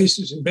between the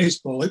bases in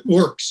baseball. It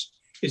works.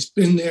 It's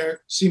been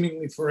there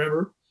seemingly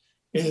forever.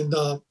 And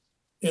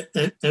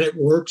it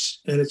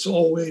works. And it's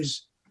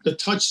always the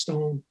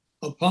touchstone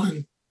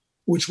upon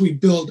which we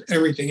build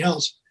everything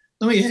else.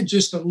 Let me add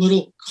just a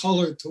little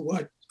color to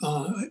what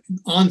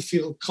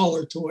on-field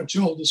color to what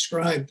Joel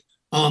described.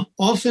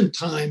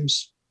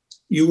 Oftentimes,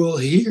 you will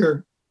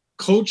hear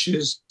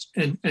coaches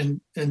and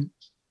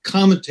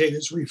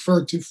commentators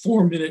refer to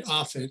 4-minute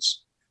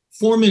offense.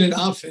 4-minute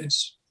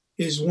offense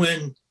is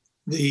when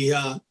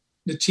the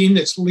team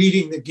that's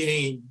leading the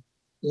game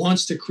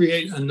wants to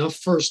create enough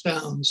first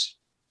downs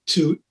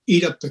to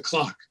eat up the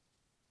clock.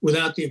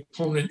 without the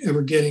opponent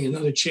ever getting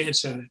another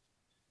chance at it.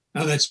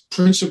 Now, that's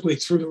principally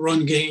through the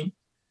run game,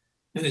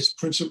 and it's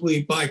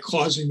principally by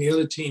causing the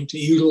other team to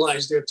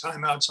utilize their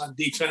timeouts on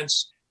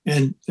defense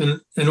and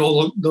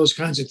all of those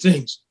kinds of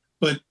things.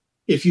 But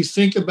if you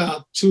think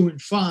about 2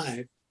 and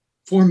 5,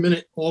 4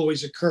 minute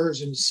always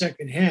occurs in the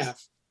second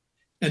half.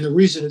 And the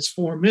reason it's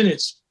 4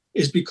 minutes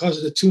is because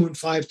of the 2 and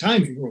 5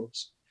 timing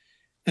rules.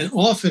 And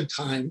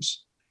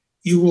oftentimes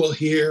you will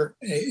hear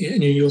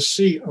and you'll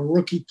see a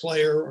rookie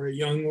player or a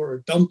young or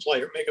a dumb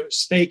player make a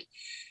mistake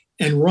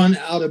and run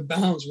out of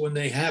bounds when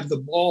they have the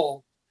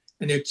ball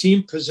and their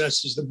team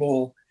possesses the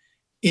ball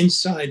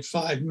inside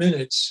 5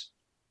 minutes.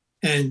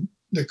 And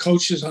the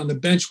coaches on the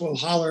bench will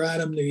holler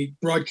at him. The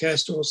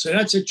broadcaster will say,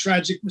 "That's a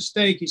tragic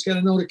mistake. He's got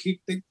to know to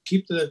keep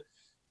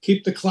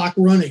the clock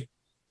running."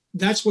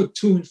 That's what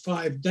 2 and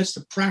 5, that's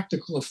the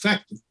practical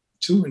effect of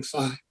 2 and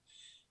 5.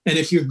 And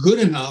if you're good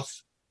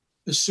enough,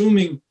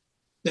 assuming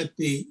that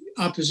the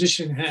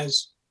opposition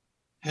has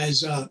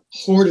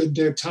hoarded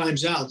their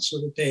times out so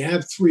that they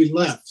have 3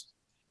 left,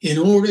 in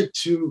order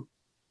to,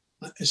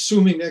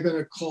 assuming they're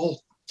going to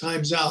call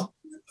times out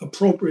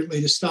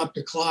appropriately to stop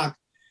the clock,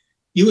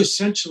 you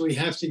essentially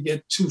have to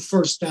get 2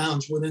 first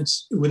downs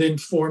within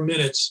 4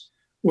 minutes,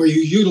 where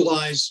you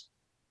utilize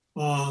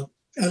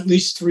at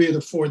least 3 of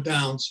the 4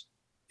 downs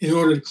in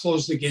order to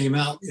close the game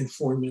out in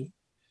 4 minutes.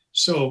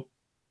 So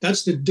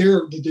that's the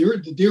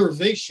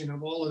derivation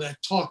of all of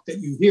that talk that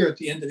you hear at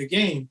the end of the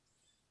game,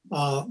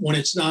 when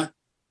it's not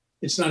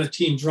a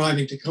team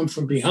driving to come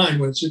from behind,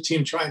 when it's a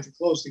team trying to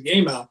close the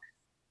game out.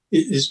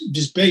 It is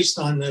just based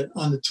on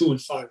the 2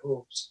 and 5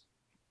 rules.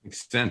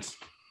 Makes sense.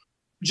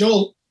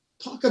 Joel,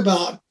 talk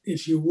about,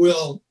 if you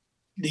will,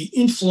 the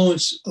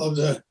influence of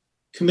the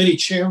committee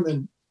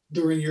chairman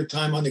during your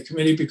time on the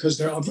committee, because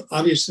there are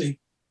obviously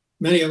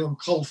many of them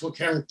colorful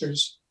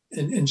characters,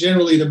 and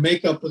generally the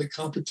makeup of the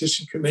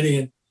competition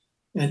committee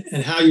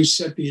and how you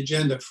set the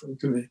agenda for the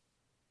committee.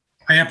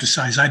 I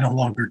emphasize I no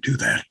longer do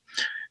that.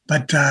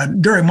 But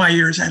during my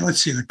years,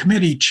 the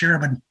committee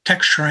chairman,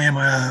 Tex Schramm,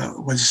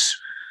 was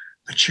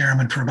the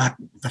chairman for about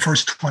the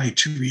first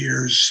 22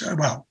 years.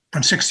 Well,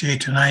 from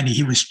 68 to 90,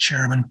 he was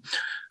chairman.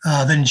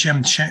 Then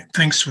Jim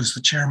Finks was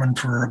the chairman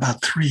for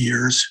about 3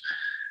 years.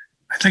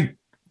 I think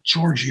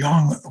George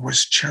Young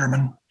was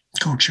chairman,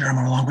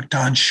 co-chairman, along with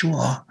Don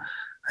Shula.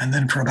 And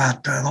then for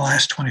about the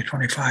last 20,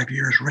 25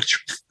 years,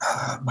 Rich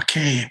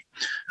McKay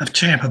of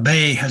Tampa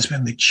Bay has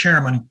been the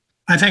chairman.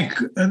 I think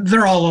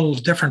they're all a little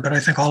different, but I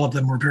think all of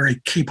them were very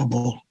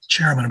capable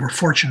chairmen. We're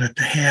fortunate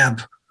to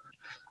have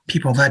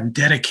people that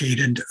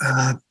dedicated.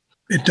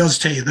 It does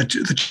take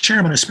the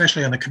chairman,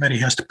 especially on the committee,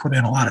 has to put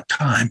in a lot of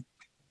time,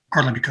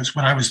 partly because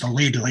when I was the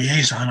lead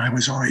liaison, I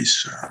was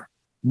always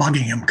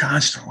bugging him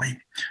constantly,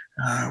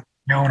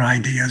 my own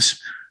ideas.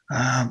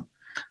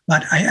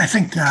 But I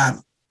think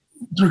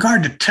with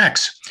regard to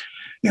Tex,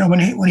 when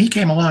he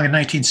came along in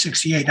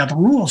 1968, now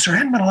there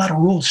hadn't been a lot of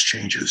rules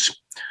changes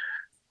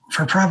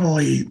for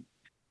probably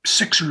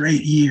 6 or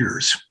 8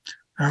 years.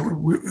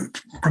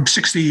 From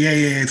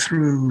 68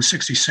 through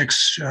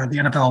 66, the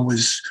NFL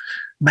was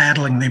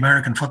battling the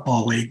American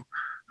Football League.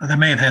 That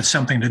may have had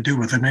something to do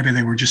with it. Maybe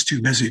they were just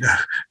too busy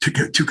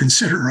to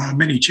consider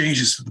many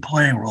changes to the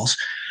playing rules.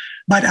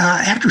 But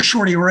after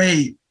Shorty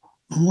Ray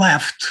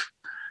left,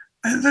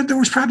 there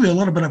was probably a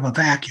little bit of a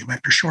vacuum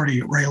after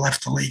Shorty Ray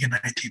left the league in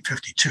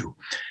 1952.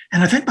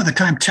 And I think by the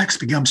time Tex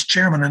becomes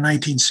chairman in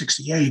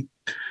 1968,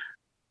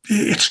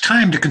 it's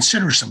time to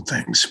consider some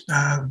things.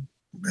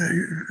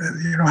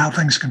 You know how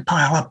things can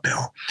pile up,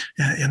 Bill,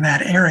 in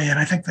that area. And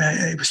I think that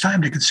it was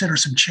time to consider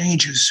some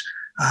changes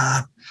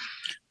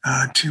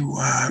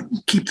to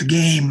keep the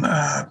game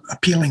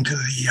appealing to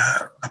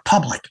the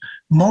public.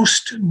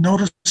 Most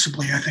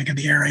noticeably, I think, in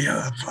the area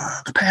of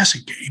the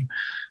passing game,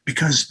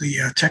 because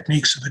the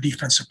techniques of the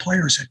defensive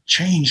players had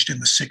changed in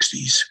the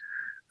 60s,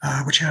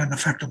 which had an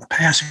effect on the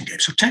passing game.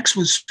 So Tex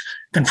was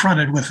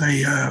confronted with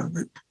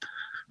a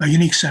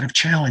unique set of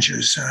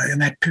challenges in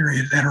that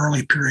period, that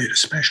early period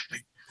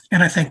especially.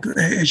 And I think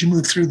as you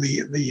move through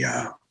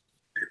the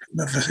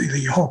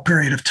whole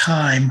period of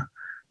time,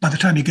 by the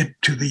time you get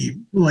to the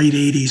late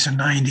 80s and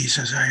 90s,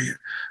 as I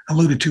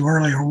alluded to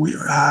earlier,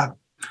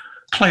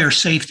 player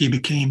safety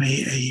became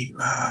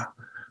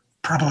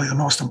probably the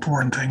most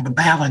important thing. The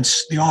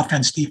balance, the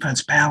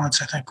offense-defense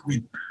balance, I think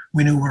we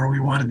knew where we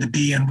wanted to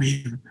be, and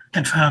we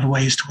had found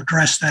ways to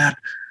address that.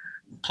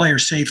 Player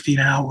safety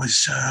now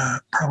was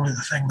probably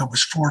the thing that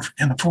was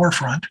in the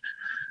forefront.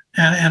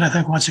 And I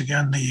think, once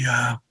again,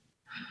 the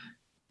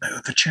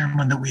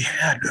chairman that we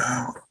had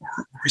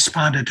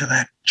responded to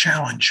that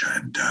challenge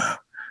and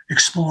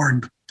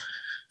explored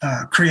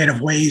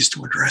creative ways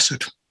to address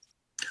it.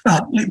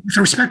 With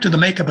respect to the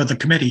makeup of the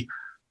committee,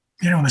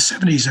 in the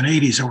 70s and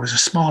 80s, there was a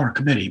smaller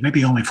committee,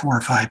 maybe only 4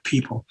 or 5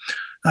 people.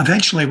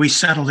 Eventually, we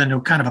settled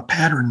into kind of a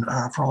pattern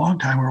for a long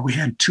time where we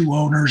had 2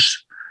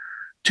 owners,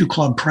 2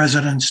 club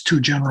presidents, 2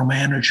 general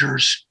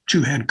managers,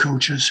 2 head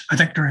coaches. I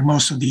think during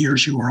most of the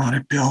years you were on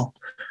it, Bill,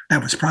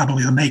 that was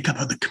probably the makeup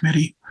of the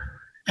committee.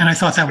 And I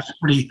thought that was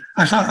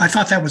I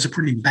thought that was a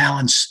pretty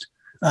balanced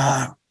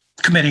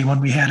committee when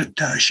we had it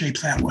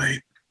shaped that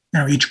way.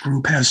 Each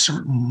group has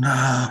certain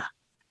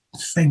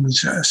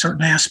things,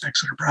 certain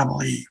aspects that are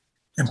probably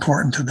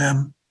important to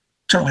them.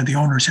 Certainly the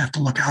owners have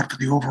to look out for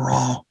the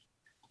overall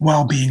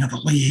well-being of the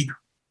league.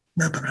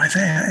 But I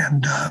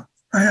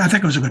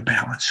think it was a good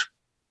balance.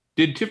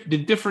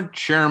 Did different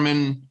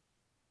chairmen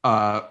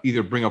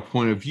either bring a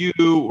point of view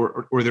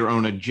or their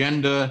own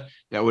agenda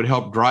that would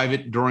help drive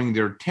it during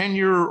their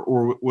tenure,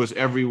 or was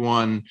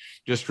everyone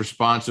just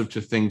responsive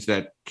to things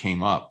that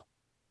came up?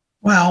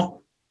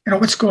 Well,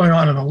 what's going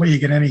on in the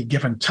league at any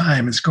given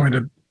time is going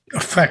to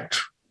affect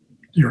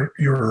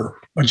your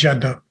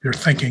agenda, your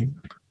thinking.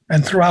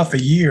 And throughout the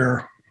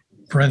year,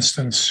 for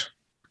instance,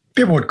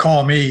 people would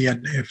call me,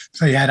 and if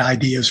they had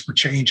ideas for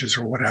changes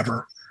or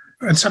whatever,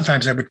 and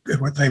sometimes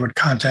they would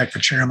contact the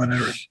chairman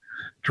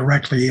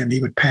directly, and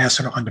he would pass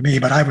it on to me.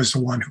 But I was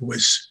the one who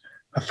was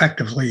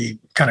effectively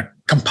kind of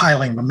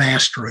compiling the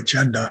master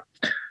agenda,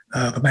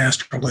 the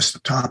master list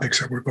of topics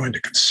that we're going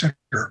to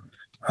consider.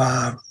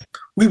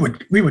 We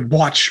would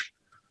watch.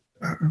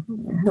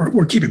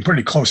 We're keeping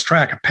pretty close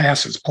track of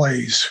passes,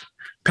 plays,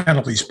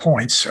 penalties,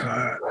 points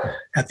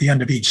at the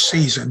end of each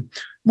season.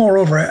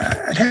 Moreover,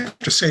 I'd have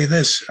to say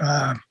this,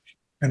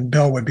 and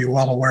Bill would be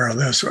well aware of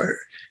this.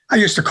 I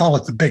used to call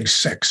it the Big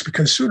Six,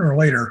 because sooner or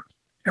later,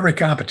 every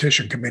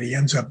competition committee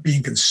ends up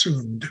being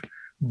consumed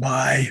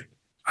by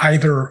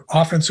either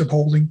offensive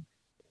holding,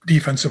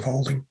 defensive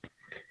holding,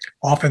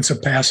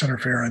 offensive pass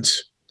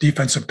interference,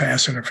 defensive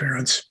pass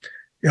interference,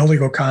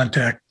 illegal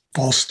contact,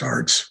 false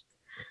starts.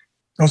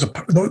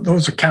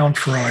 Those account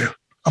for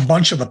a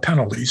bunch of the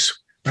penalties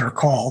that are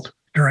called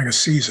during a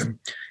season.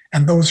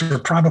 And those are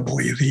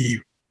probably the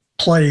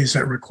plays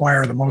that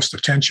require the most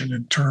attention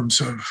in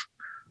terms of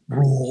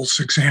rules,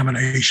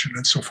 examination,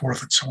 and so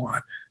forth and so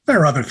on. There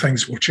are other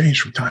things that will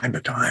change from time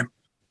to time.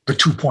 The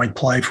 2-point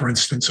play, for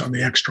instance, on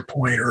the extra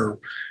point, or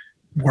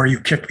where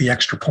you kick the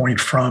extra point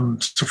from,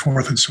 so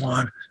forth and so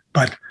on.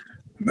 But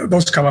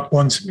those come up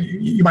once.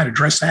 You might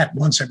address that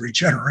once every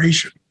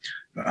generation.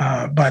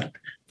 But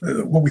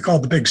what we call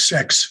the Big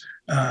Six,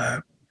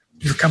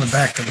 you're coming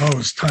back to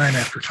those time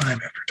after time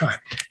after time.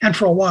 And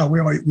for a while,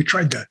 we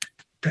tried to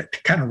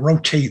kind of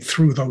rotate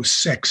through those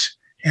six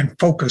and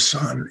focus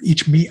on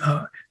each.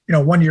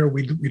 1 year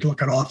we'd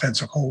look at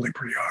offensive holding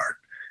pretty hard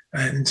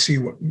and see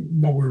what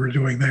we were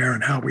doing there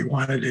and how we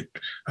wanted it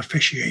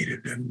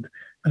officiated. And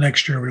the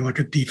next year we look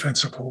at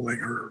defensive holding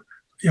or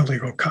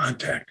illegal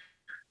contact.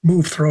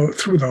 Move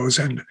through those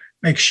and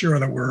make sure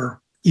that we're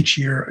each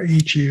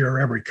year,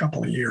 every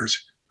couple of years,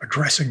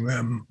 addressing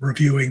them,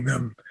 reviewing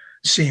them,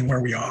 seeing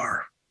where we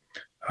are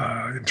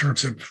in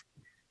terms of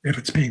if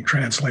it's being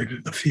translated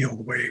to the field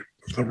the way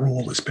the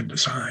rule has been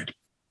designed.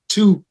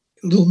 Two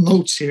little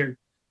notes here,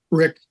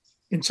 Rick.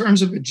 In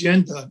terms of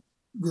agenda,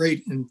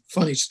 great and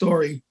funny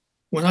story.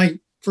 When I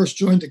first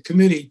joined the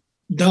committee,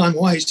 Don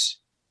Weiss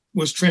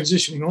was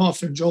transitioning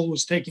off and Joel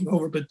was taking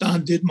over, but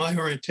Don did my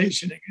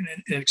orientation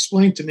and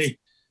explained to me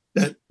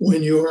that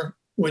when you're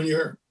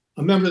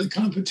a member of the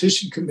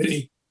competition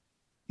committee,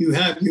 you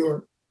have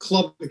your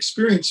club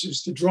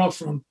experiences to draw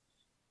from,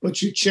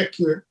 but you check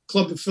your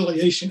club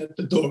affiliation at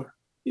the door.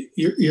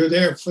 You're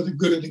there for the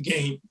good of the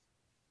game,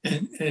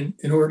 and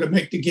in order to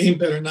make the game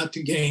better, not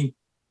to gain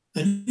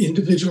an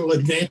individual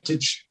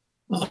advantage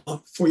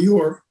for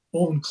your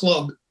own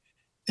club.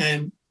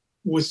 And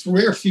with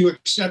rare few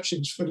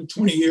exceptions for the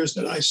 20 years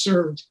that I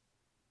served,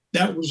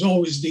 that was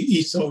always the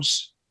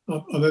ethos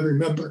of every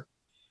member.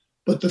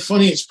 But the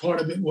funniest part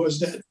of it was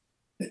that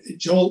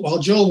while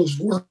Joel was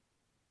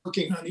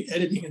working on the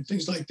editing and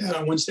things like that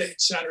on Wednesday and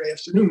Saturday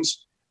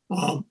afternoons,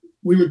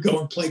 we would go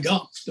and play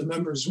golf. The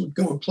members would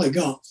go and play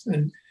golf.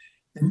 And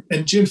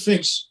Jim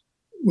Finks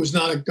was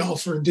not a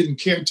golfer and didn't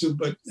care to,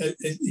 but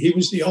he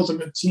was the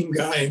ultimate team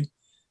guy. And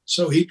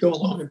so he'd go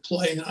along and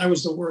play. And I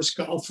was the worst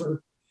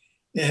golfer.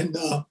 And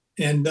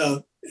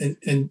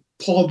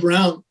Paul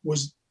Brown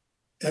was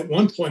at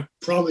one point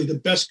probably the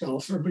best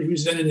golfer, but he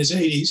was then in his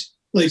 80s,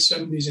 late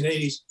 70s and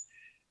 80s,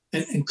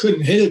 and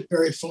couldn't hit it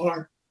very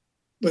far,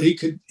 but he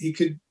could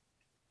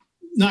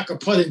knock a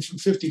putt in from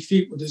 50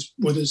 feet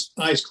with his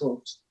eyes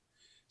closed.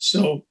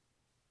 So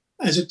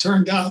as it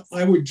turned out,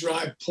 I would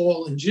drive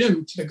Paul and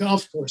Jim to the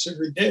golf course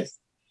every day.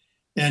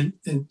 And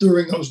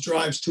during those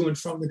drives to and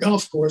from the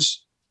golf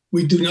course,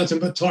 we'd do nothing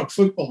but talk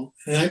football.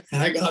 And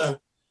I got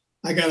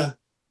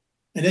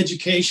an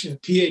education, a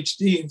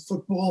PhD in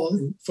football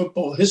and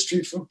football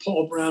history from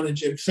Paul Brown and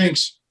Jim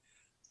Finks.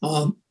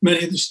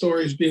 Many of the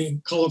stories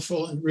being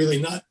colorful and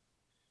really not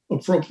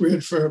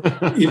appropriate for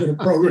even a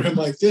program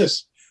like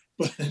this.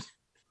 But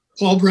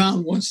Paul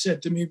Brown once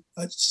said to me,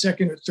 a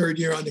second or third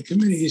year on the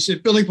committee, he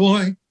said, "Billy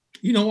boy,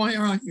 you know why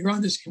you're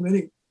on this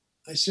committee?"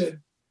 I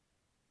said,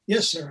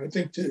 "Yes, sir. I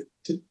think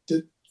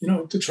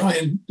to try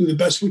and do the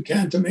best we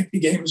can to make the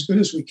game as good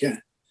as we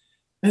can."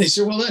 And he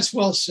said, "Well, that's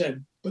well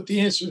said. But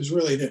the answer is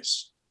really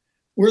this.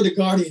 We're the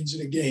guardians of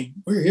the game.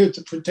 We're here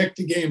to protect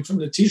the game from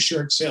the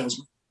T-shirt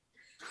salesman."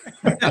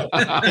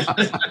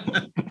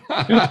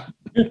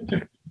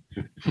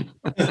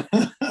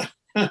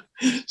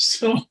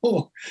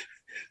 So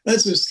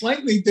that's a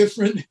slightly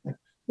different,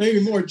 maybe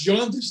more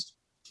jaundiced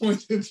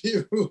point of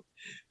view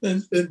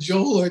than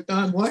Joel or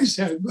Don Weiss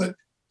had, but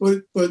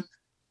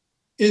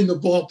in the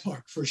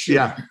ballpark for sure.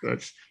 Yeah,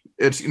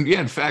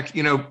 in fact,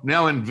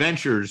 now in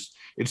Ventures,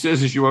 it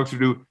says as you walk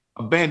through,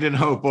 abandon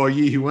hope, all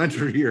ye who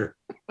enter here.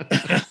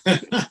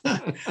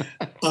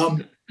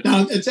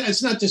 Now,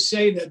 it's not to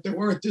say that there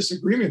weren't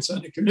disagreements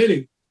on the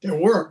committee. There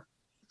were,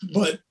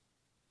 but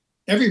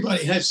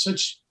everybody had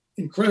such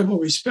incredible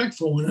respect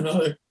for one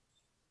another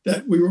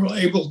that we were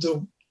able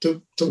to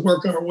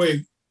work our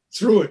way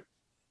through it.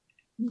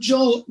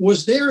 Joel,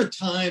 was there a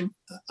time?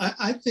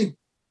 I think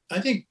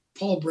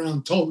Paul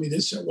Brown told me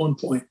this at one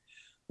point.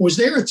 Was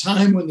there a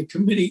time when the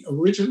committee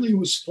originally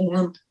was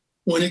formed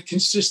when it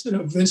consisted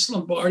of Vince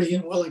Lombardi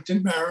and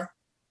Wellington Mara?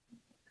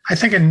 I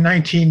think in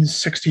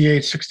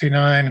 1968,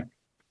 69,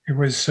 it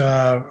was,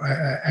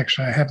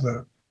 actually, I have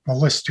the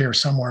list here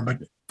somewhere, but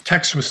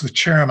Tex was the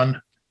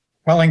chairman.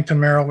 Wellington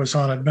Mara was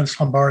on it. Vince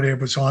Lombardi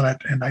was on it.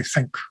 And I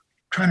think,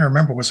 trying to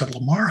remember, was it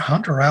Lamar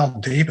Hunt or Al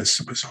Davis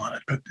that was on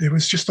it? But it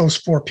was just those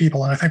four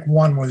people. And I think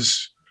one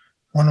was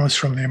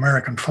from the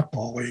American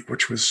Football League,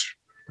 which was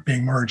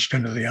being merged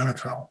into the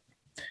NFL.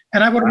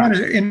 And I would have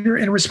wanted,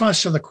 in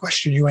response to the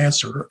question you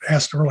asked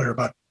earlier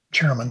about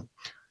chairman,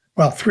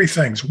 well, three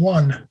things.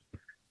 One,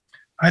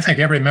 I think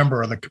every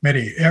member of the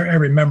committee,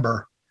 every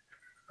member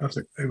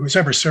who's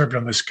ever served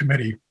on this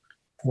committee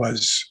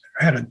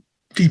had a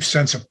deep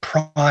sense of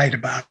pride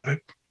about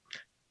it,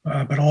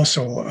 but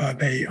also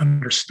they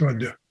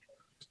understood,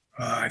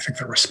 I think,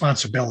 the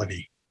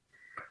responsibility.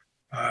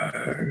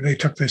 They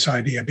took this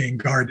idea of being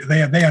guard.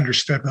 They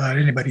understood without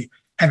anybody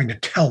having to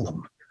tell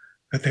them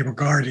that they were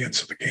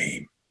guardians of the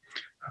game,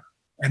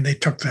 and they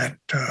took that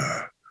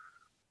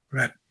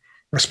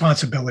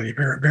responsibility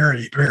very,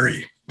 very,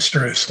 very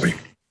seriously.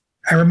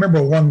 I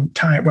remember one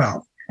time,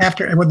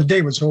 when the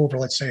day was over,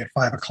 let's say at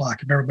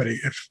 5:00,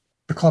 if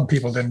the club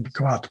people didn't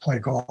go out to play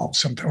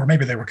golf, or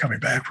maybe they were coming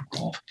back from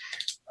golf,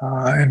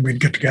 and we'd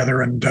get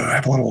together and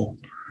have a little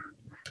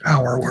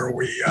hour where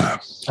we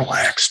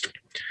relaxed.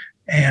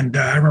 And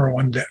I remember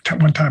one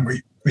time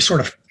we sort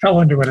of fell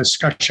into a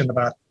discussion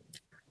about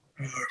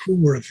who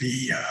were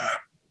the,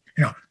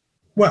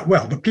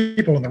 the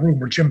people in the room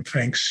were Jim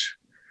Finks,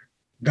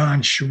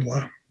 Don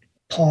Shula,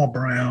 Paul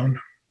Brown.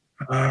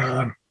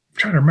 I'm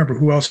trying to remember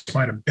who else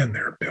might have been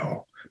there,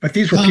 Bill. But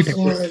these were Tom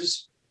people.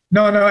 Flores.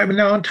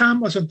 No, Tom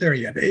wasn't there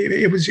yet.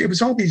 It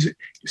was all these.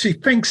 See,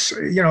 Finks,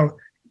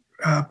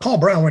 Paul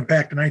Brown went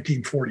back to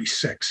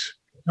 1946.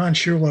 Don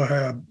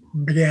Shula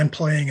began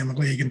playing in the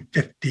league in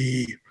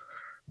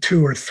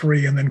 52 or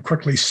 3, and then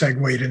quickly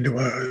segued into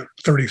a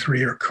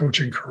 33-year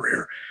coaching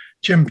career.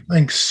 Jim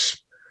Finks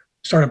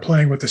started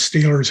playing with the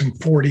Steelers in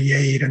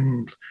 48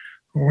 and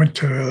went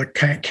to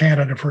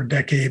Canada for a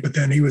decade, but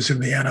then he was in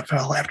the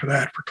NFL after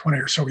that for 20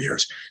 or so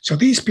years. So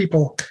these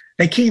people,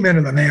 they came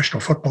into the National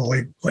Football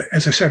League,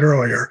 as I said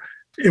earlier,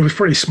 it was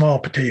pretty small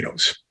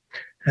potatoes.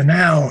 And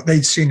now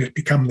they'd seen it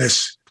become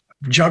this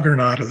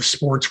juggernaut of the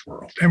sports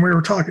world. And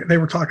they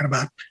were talking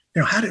about,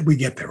 how did we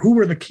get there? Who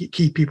were the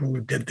key people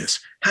who did this?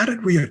 How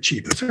did we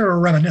achieve this? They were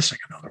reminiscing,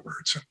 in other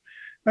words. And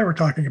they were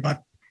talking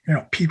about,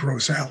 Pete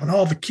Rozelle and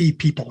all the key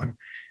people. And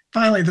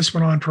finally, this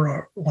went on for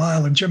a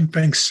while, and Jim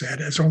Finks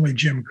said, as only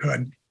Jim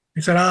could,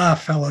 he said,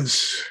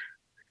 fellas,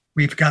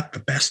 we've got the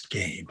best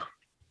game.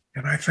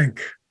 And I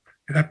think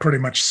that pretty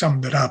much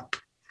summed it up.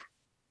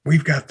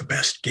 We've got the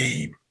best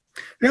game.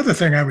 The other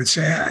thing I would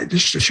say,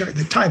 just to show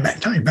you, tying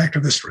back to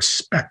this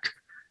respect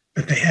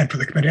that they had for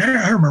the committee,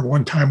 I remember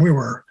one time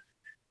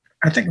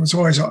I think it was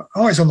always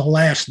on the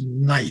last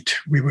night,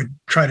 we would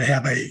try to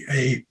have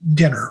a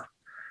dinner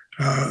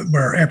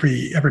where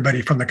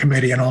everybody from the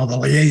committee and all the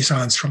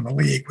liaisons from the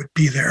league would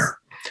be there.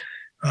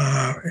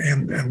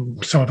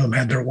 And some of them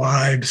had their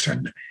wives.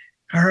 And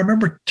I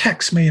remember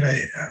Tex made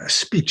a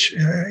speech.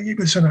 He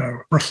was in a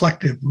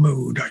reflective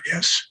mood, I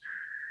guess.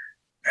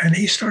 And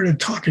he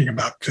started talking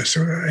about this,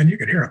 and you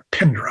could hear a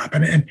pin drop.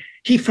 And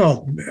he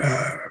felt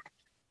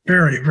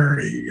very,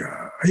 very,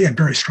 he had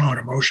very strong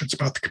emotions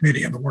about the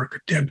committee and the work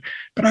it did.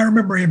 But I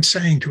remember him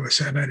saying to us,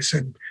 and I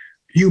said,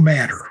 "You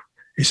matter."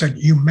 He said,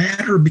 "You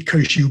matter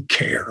because you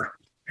care."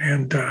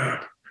 And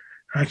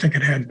I think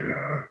it had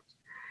a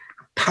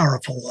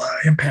powerful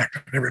impact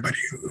on everybody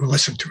who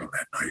listened to him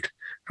that night,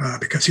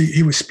 because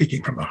he was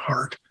speaking from the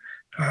heart.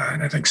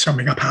 And I think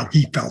summing up how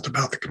he felt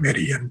about the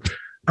committee, and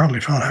probably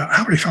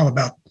how he felt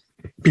about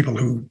people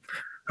who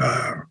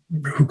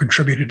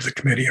contributed to the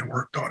committee and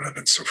worked on it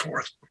and so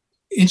forth.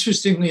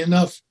 Interestingly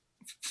enough,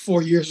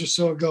 4 years or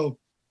so ago,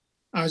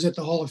 I was at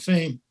the Hall of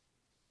Fame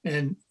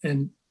and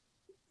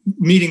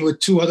meeting with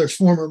two other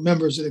former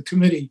members of the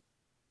committee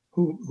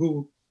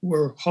who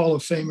were Hall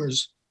of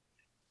Famers.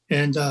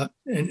 And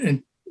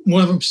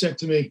one of them said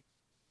to me,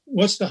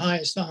 "What's the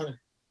highest honor,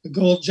 the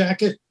gold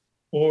jacket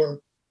or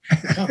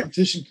the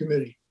competition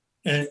committee?"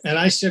 And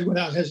I said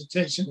without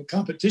hesitation, the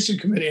competition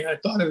committee. And I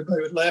thought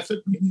everybody would laugh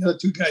at me. And the other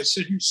two guys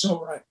said, "You're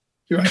so right.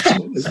 You're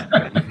absolutely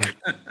right."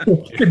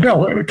 Hey,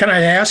 Bill, can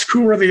I ask,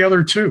 who were the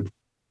other two?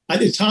 I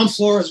think Tom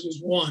Flores was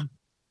one.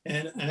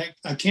 And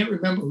I can't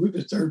remember who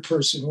the third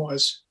person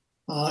was.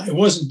 It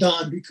wasn't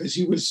Don because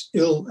he was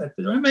ill at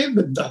the time. It may have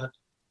been Don.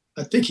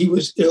 I think he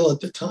was ill at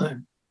the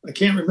time. I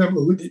can't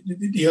remember who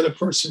the other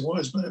person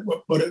was,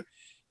 but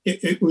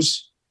it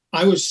was,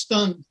 I was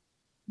stunned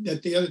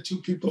that the other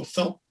two people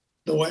felt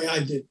the way I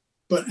did.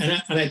 But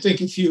I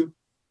think if you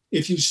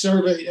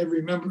surveyed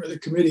every member of the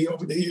committee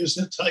over the years,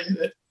 they'll tell you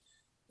that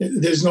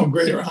there's no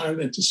greater honor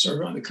than to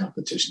serve on the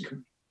competition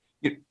committee.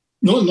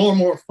 No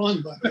more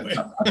fun, by the way.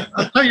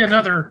 I'll tell you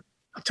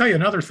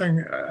another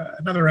thing,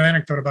 another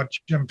anecdote about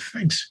Jim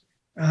Finks.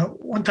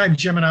 One time,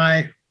 Jim and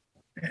I,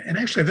 and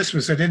actually this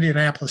was at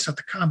Indianapolis at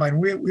the Combine,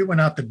 we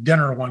went out to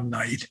dinner one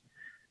night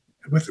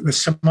with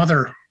some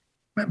other,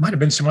 it might have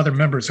been some other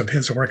members of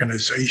his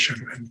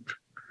organization. And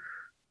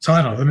so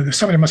I don't know, I mean,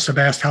 somebody must have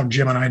asked how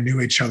Jim and I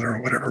knew each other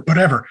or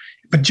whatever.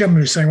 But Jim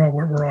was saying, well,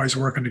 we're always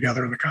working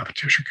together in the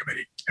competition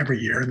committee every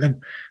year. And then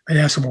they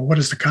asked him, well, what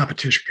does the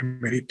competition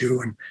committee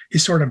do? And he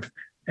sort of,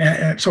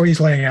 so he's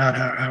laying out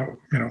how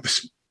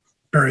this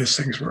various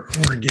things we're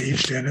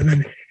engaged in. And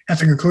then at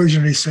the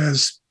conclusion, he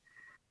says,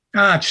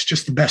 it's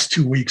just the best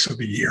 2 weeks of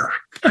the year.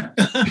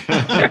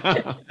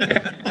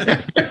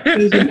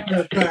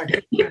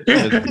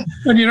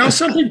 And you know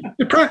something?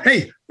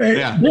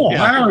 Bill,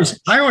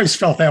 I always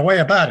felt that way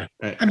about it.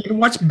 Right. I mean,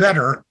 what's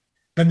better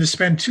than to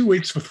spend 2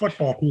 weeks with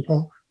football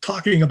people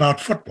talking about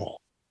football?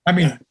 I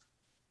mean,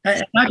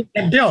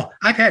 and Bill,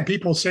 I've had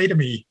people say to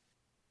me,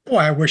 boy,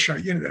 I wish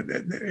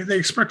they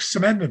express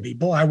some envy.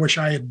 Boy, I wish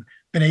I had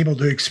been able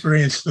to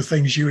experience the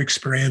things you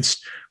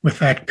experienced with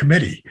that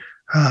committee.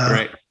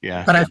 Right.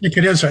 Yeah. But I think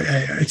it's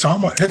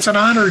an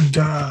honored,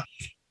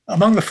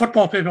 among the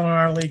football people in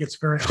our league, it's a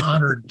very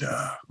honored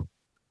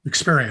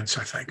experience,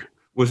 I think.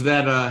 Was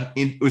that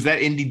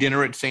Indy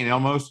dinner at St.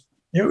 Elmo's?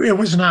 It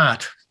was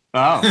not.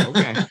 Oh,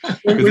 okay.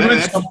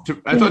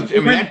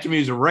 That to me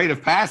is a rite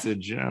of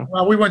passage, you know.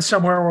 Well, we went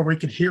somewhere where we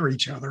could hear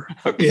each other.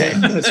 Okay. Yeah,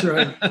 that's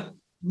right.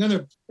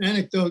 Another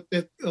anecdote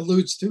that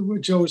alludes to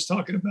what Joe was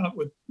talking about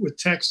with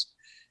Tex.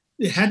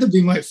 It had to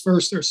be my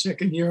first or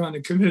second year on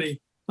the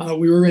committee.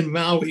 We were in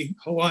Maui,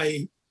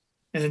 Hawaii,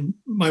 and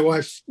my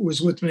wife was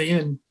with me.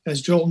 And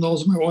as Joel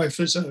knows, my wife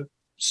is a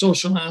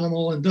social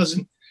animal and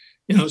doesn't,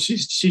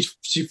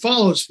 she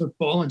follows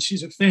football and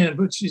she's a fan,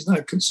 but she's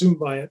not consumed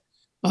by it.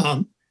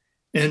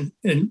 And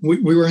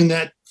we were in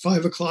that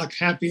 5 o'clock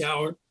happy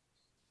hour,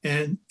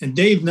 and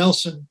Dave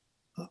Nelson,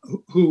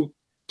 who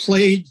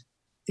played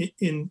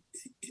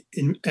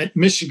at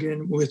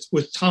Michigan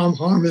with Tom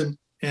Harmon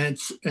and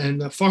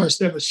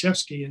Forrest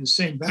Evashevsky in the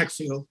same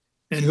backfield,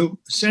 and who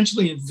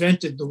essentially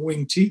invented the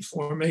wing T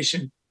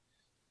formation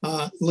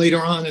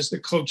later on as the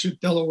coach at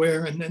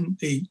Delaware, and then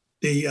the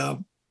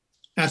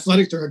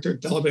athletic director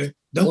at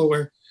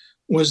Delaware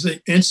was the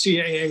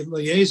NCAA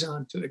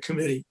liaison to the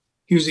committee.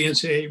 He was the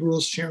NCAA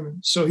rules chairman,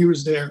 so he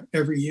was there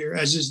every year,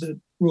 as is the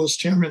rules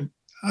chairman,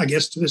 I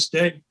guess, to this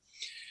day.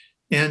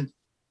 And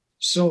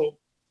so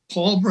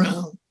Paul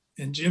Brown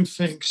and Jim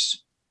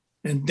Finks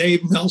and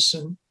Dave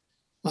Nelson,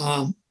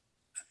 I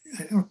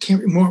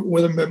can't remember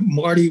whether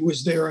Marty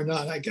was there or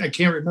not. I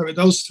can't remember.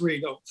 Those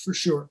three, though, for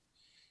sure.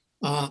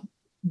 And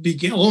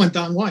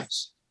Don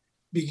Weiss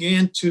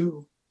began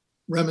to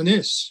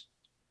reminisce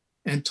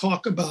and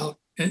talk about,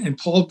 and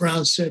Paul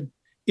Brown said,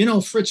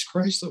 Fritz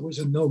Chrysler was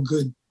a no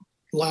good,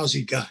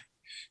 lousy guy.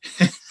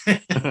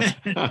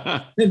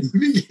 And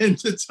he began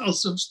to tell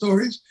some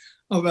stories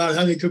about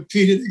how they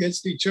competed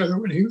against each other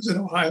when he was at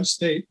Ohio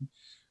State.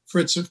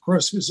 Fritz, of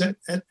course, was at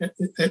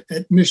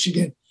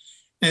Michigan.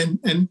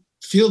 And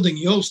Fielding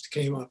Yost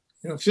came up.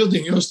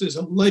 Fielding Yost is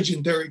a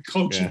legendary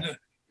coach in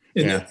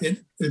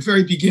the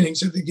very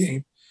beginnings of the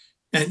game.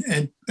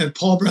 And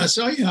Paul Brown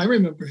said, oh, yeah, I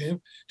remember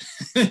him.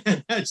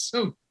 And had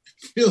some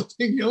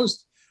Fielding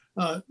Yost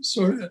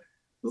sort of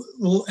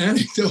little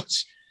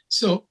anecdotes.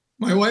 So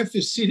my wife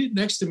is seated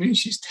next to me and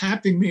she's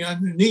tapping me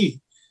on the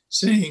knee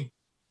saying,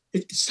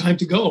 it's time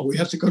to go. We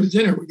have to go to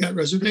dinner. We got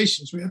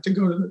reservations. We have to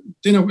go to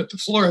dinner with the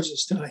Flores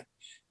this time.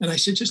 And I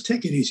said, just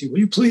take it easy, will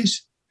you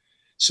please?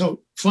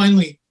 So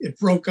finally it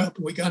broke up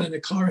and we got in the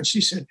car and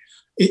she said,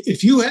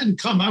 if you hadn't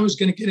come, I was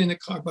going to get in the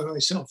car by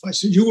myself. I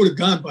said, you would have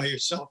gone by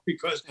yourself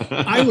because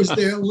I was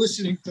there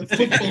listening to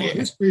football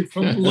history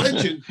from a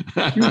legend.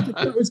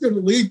 I was going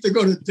to leave to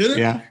go to dinner.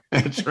 Yeah,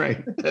 that's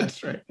right.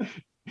 That's right.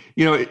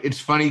 It's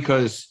funny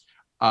because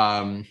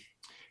when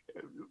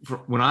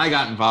I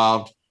got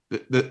involved,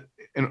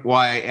 and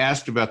why I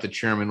asked about the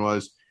chairman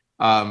was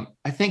I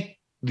think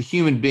the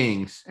human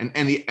beings, and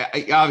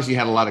I obviously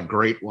had a lot of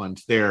great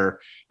ones there,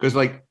 because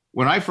like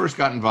when I first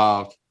got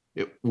involved,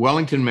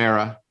 Wellington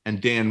Mara and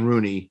Dan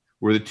Rooney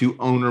were the two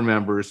owner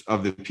members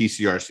of the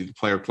PCRC, the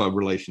Player Club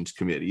Relations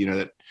Committee.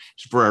 That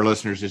for our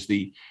listeners is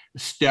the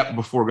step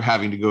before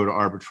having to go to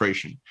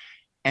arbitration.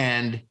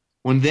 And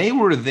when they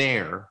were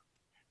there,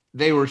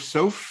 they were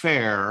so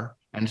fair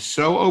and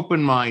so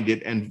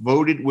open-minded and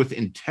voted with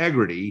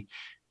integrity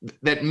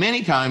that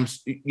many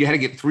times you had to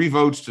get 3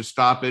 votes to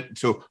stop it.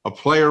 So a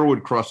player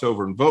would cross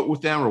over and vote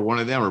with them, or one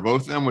of them or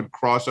both of them would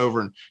cross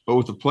over and vote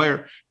with the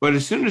player. But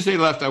as soon as they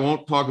left, I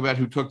won't talk about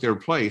who took their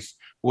place,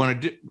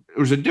 when there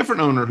was a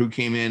different owner who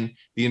came in,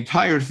 the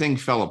entire thing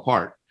fell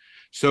apart.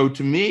 So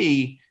to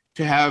me,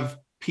 to have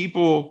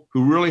people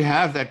who really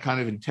have that kind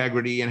of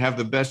integrity and have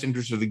the best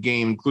interest of the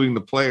game, including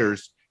the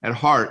players at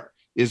heart,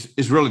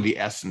 is really the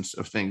essence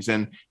of things.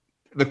 And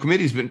the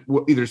committee's been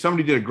either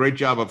somebody did a great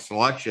job of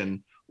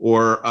selection,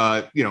 or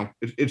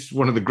it's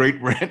one of the great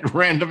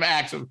random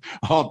acts of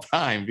all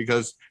time,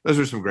 because those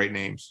are some great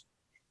names.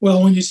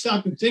 Well, when you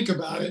stop and think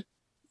about it,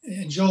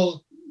 and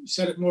Joel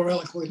said it more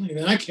eloquently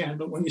than I can,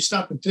 but when you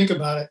stop and think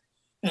about it,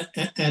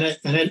 and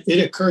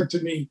it occurred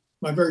to me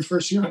my very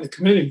first year on the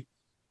committee,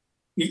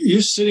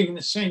 you're sitting in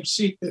the same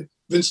seat that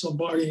Vince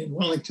Lombardi and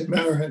Wellington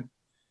Mara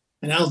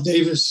and Al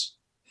Davis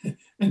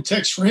and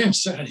Tex Schramm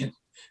sat in.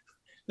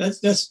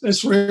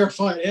 That's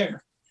rarefied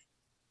air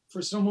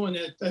for someone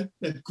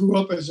that grew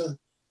up as a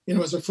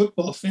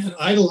football fan,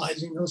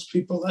 idolizing those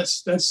people.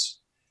 That's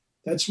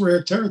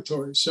rare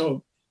territory.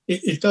 So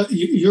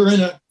you're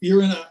in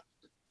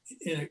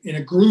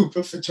a group,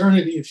 a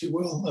fraternity, if you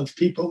will, of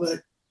people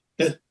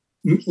that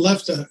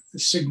left a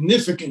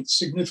significant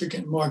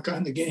mark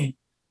on the game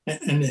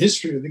and the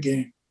history of the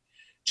game.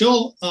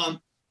 Joel,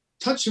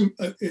 touch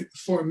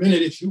for a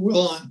minute, if you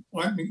will, on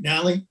Art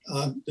McNally,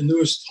 the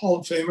newest Hall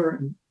of Famer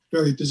and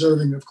very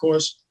deserving, of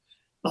course,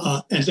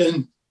 and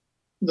then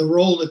the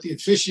role that the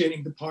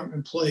officiating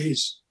department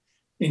plays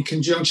in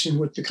conjunction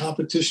with the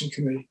competition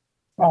committee.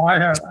 Well, I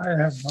have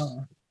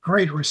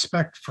great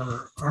respect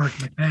for Art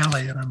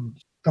McNally, and I'm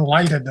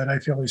delighted that I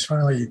feel he's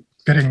finally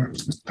getting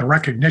the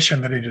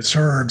recognition that he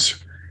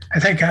deserves. I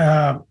think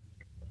Art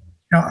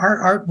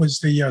was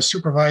the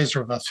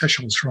supervisor of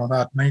officials from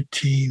about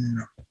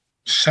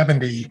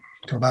 1970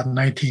 to about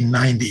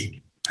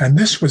 1990, and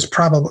this was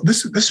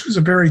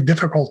a very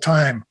difficult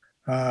time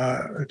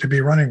to be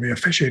running the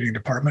officiating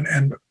department.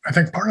 And I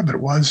think part of it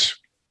was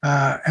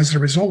as a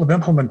result of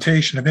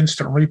implementation of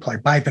instant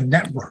replay by the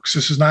networks.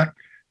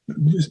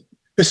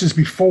 This is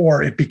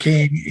before it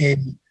became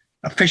an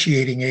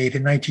officiating aid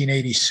in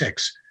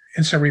 1986.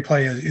 Instant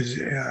replay is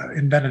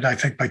invented, I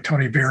think, by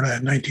Tony Verna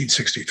in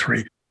 1963.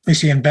 At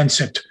least he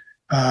invents it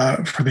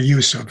for the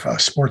use of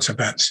sports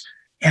events.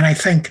 And I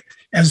think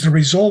as the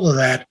result of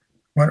that,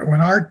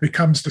 when Art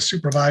becomes the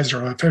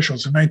supervisor of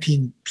officials in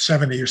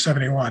 1970 or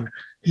 71,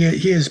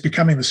 he is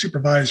becoming the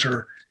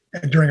supervisor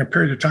during a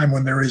period of time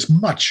when there is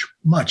much,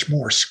 much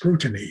more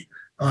scrutiny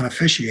on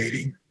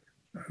officiating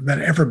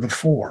than ever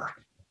before.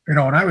 When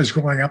I was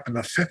growing up in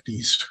the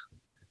 50s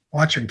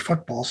watching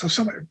football,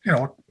 so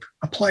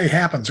a play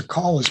happens, a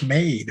call is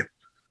made.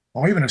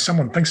 Well, even if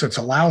someone thinks it's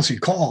a lousy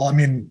call,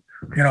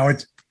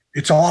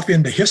 it's off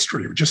into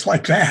history just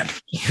like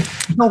that.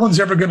 No one's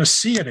ever going to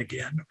see it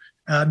again.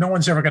 No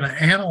one's ever going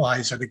to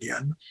analyze it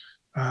again.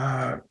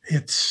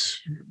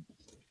 It's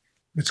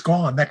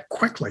gone that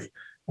quickly.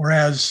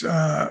 Whereas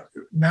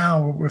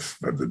now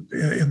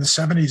in the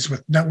 70s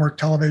with network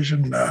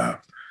television,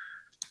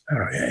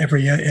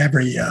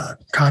 every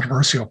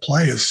controversial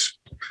play is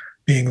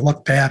being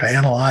looked at,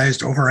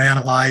 analyzed,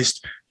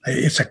 overanalyzed.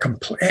 It's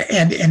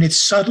and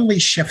it's subtly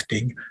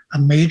shifting a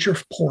major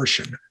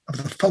portion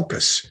of the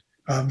focus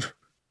of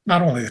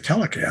not only the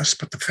telecast,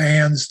 but the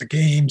fans, the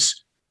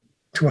games,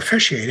 to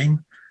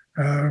officiating,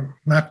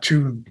 not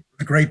to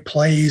the great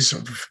plays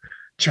of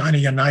Johnny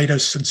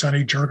Unitas and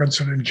Sonny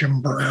Jurgensen and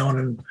Jim Brown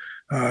and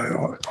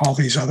all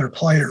these other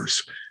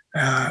players.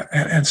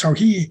 And so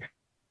he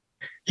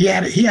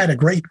had a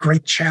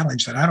great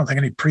challenge that I don't think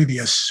any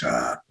previous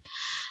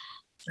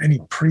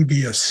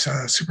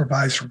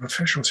supervisor of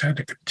officials had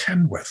to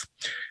contend with.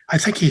 I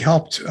think he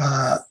helped.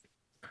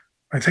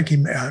 I think he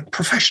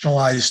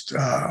professionalized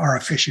our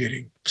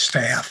officiating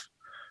staff.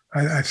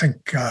 I think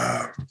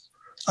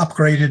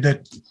upgraded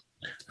it.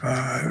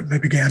 They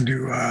began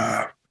to,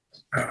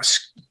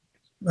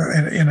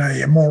 in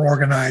a more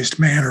organized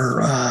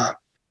manner,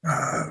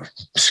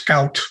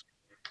 scout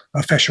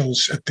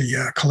officials at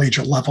the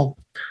collegiate level,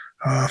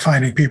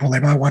 finding people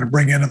they might want to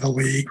bring into the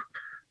league.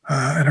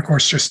 And of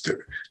course, just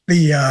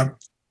the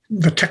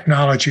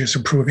technology is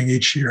improving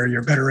each year.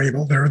 You're better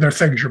able, there are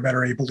things you're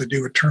better able to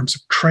do in terms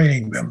of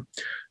training them.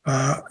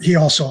 He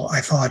also, I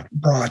thought,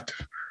 brought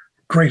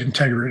great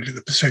integrity to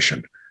the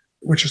position,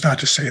 which is not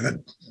to say that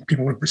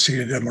people who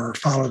preceded him or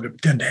followed him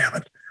didn't have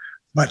it.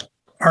 But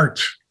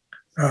Art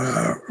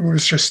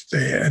was just,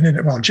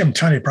 Jim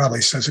Tunney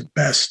probably says it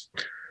best.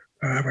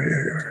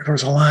 There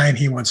was a line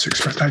he once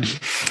expressed,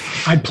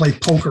 I'd play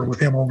poker with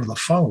him over the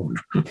phone.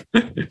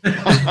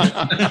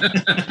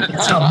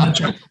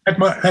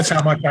 That's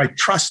how much I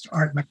trust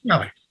Art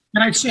McNally.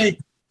 And I'd say,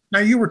 now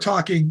you were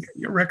talking,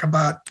 Rick,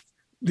 about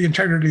the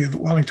integrity of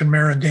Wellington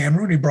Mara and Dan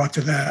Rooney brought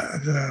to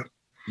the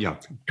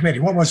committee.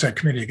 What was that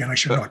committee again? I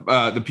should know.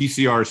 The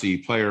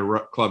PCRC, Player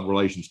Club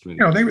Relations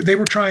Committee. They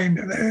were trying,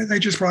 they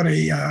just brought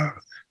a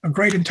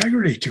great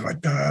integrity to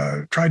it,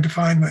 tried to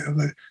find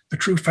the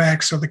true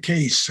facts of the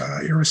case,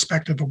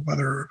 irrespective of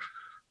whether,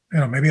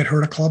 maybe it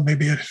hurt a club,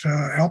 maybe it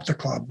helped a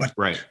club, but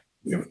right.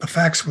 The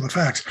facts were the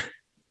facts.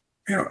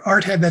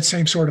 Art had that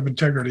same sort of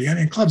integrity,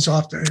 and clubs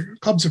have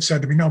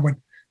said to me, no, when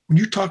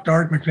you talk to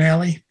Art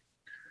McNally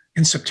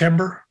in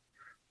September,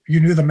 You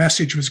knew the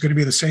message was going to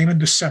be the same in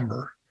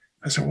December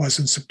as it was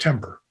in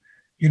September.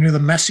 You knew the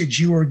message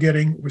you were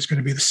getting was going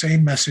to be the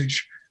same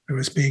message that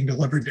was being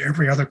delivered to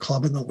every other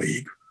club in the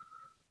league.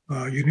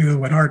 You knew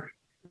when Art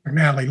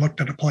McNally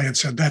looked at a play and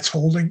said, "That's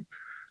holding,"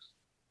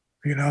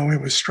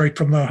 it was straight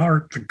from the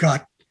heart, the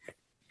gut.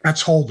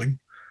 That's holding.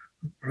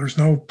 There's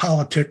no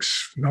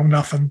politics, no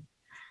nothing.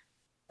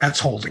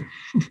 That's holding.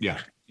 Yeah.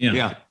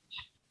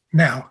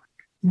 Now,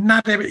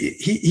 not every,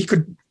 he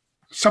could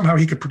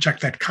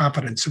project that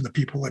confidence in the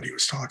people that he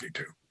was talking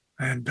to.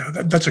 And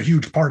that's a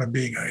huge part of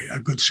being a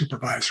good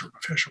supervisor of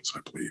officials,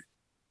 I believe.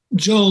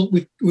 Joel,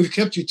 we've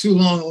kept you too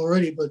long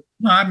already, but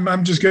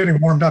I'm just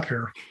getting warmed up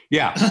here.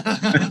 Yeah.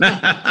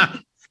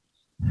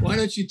 Why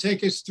don't you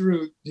take us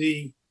through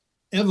the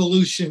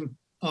evolution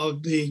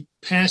of the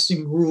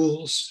passing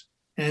rules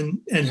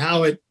and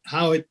how it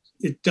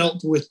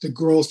dealt with the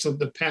growth of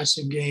the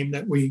passing game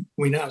that we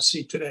now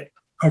see today?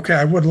 Okay,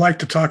 I would like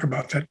to talk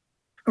about that.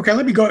 Okay,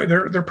 let me go.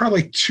 There are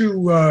probably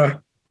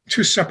two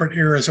separate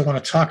eras I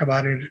want to talk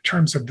about in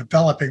terms of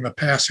developing the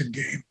passing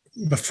game.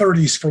 The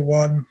 30s for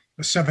one,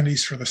 the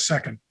 70s for the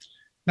second.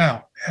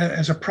 Now,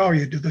 as a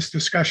prelude to this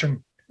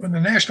discussion, when the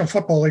National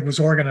Football League was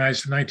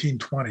organized in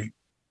 1920,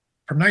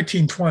 from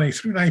 1920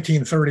 through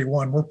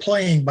 1931, we're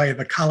playing by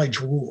the college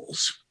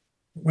rules.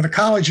 When the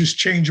colleges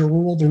change a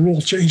rule, the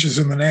rule changes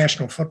in the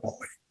National Football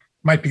League.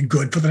 It might be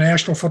good for the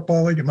National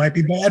Football League. It might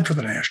be bad for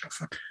the National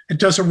Football League. It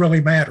doesn't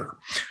really matter.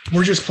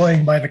 We're just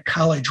playing by the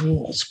college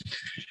rules.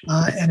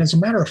 And as a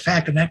matter of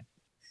fact, in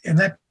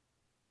that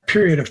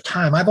period of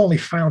time, I've only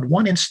found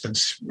one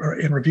instance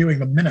in reviewing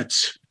the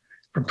minutes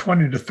from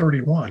 20 to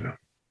 31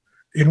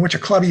 in which a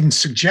club even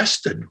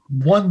suggested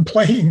one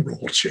playing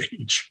rule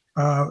change.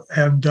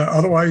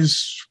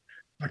 Otherwise,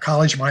 the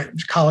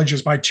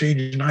colleges might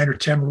change 9 or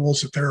 10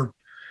 rules at their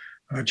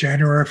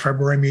January or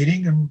February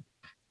meeting, and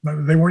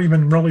they weren't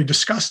even really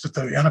discussed at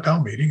the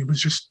NFL meeting. It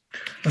was just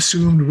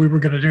assumed we were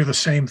going to do the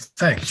same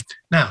thing.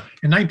 Now,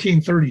 in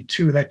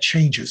 1932, that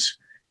changes,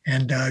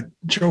 and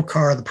Joe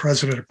Carr, the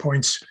president,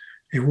 appoints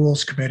a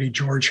rules committee.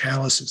 George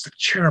Halas is the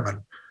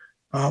chairman.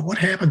 What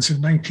happens in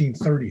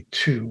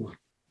 1932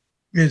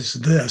 is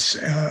this.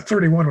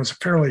 31 was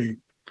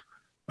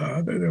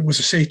there was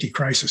a safety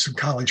crisis in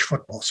college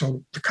football.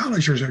 So the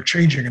colleges are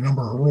changing a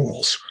number of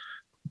rules.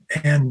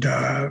 And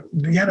the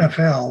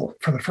NFL,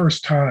 for the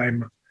first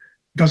time,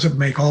 doesn't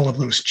make all of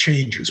those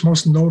changes.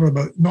 Most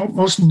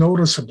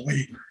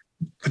noticeably,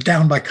 the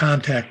down by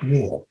contact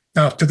rule.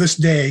 Now, to this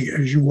day,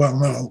 as you well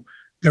know,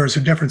 there is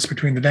a difference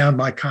between the down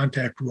by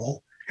contact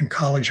rule in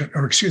college,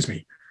 or excuse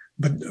me,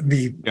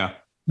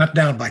 not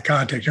down by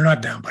contact. You're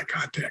not down by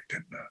contact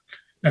in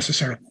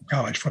necessarily in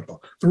college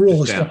football. The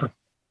rule is different.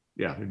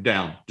 Yeah,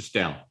 down, just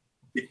down.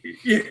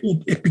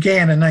 It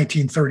began in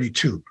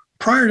 1932.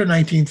 Prior to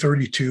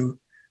 1932,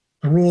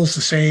 the rule's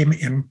the same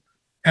in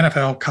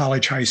NFL,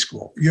 college, high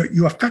school.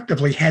 You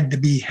effectively had to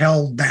be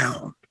held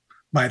down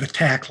by the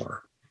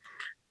tackler.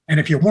 And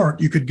if you weren't,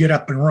 you could get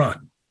up and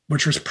run,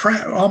 which was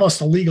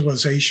almost a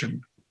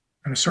legalization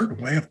in a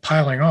certain way of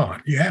piling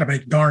on. You had to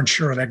make darn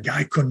sure that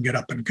guy couldn't get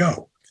up and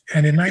go.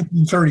 And in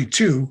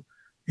 1932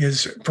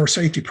 is, for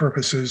safety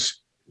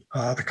purposes,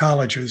 the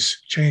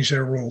colleges changed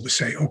their rule to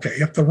say, okay,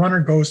 if the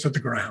runner goes to the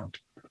ground,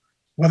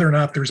 whether or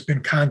not there's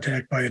been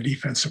contact by a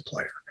defensive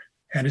player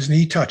and his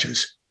knee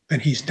touches,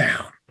 then he's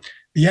down.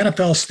 The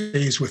NFL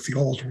stays with the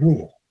old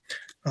rule.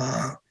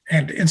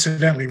 And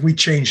incidentally, we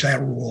changed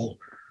that rule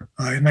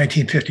in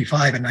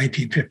 1955 and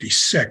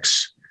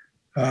 1956,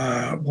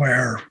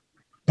 where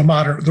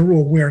the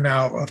rule we're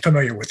now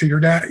familiar with.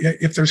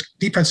 If there's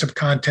defensive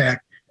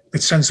contact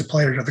that sends the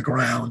player to the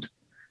ground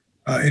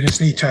and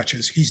his knee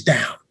touches, he's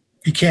down.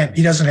 He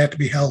doesn't have to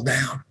be held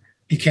down.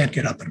 He can't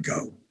get up and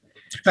go.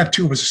 That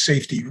too was a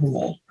safety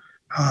rule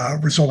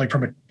resulting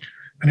from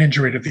an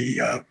injury to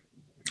the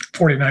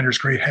 49ers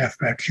great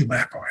halfback Hugh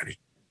McElhenny.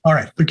 All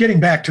right, but getting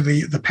back to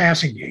the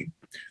passing game,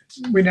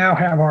 we now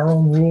have our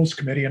own rules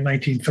committee in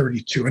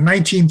 1932. In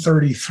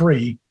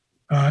 1933,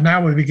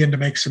 now we begin to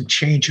make some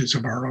changes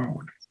of our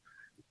own.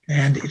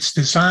 And it's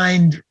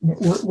designed,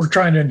 we're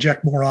trying to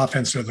inject more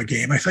offense into the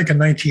game. I think in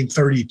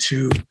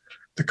 1932,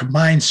 the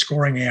combined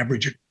scoring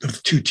average of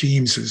the two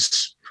teams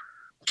is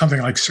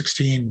something like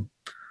 16,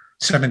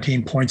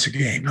 17 points a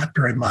game, not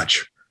very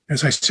much.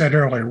 As I said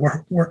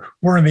earlier,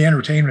 we're in the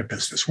entertainment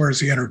business. Where's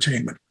the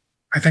entertainment?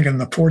 I think in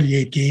the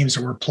 48 games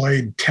that were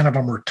played, 10 of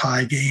them were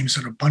tie games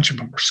and a bunch of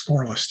them were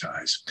scoreless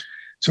ties.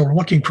 So we're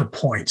looking for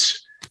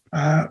points.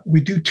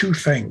 We do two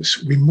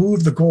things. We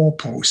move the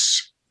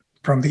goalposts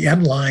from the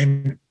end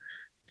line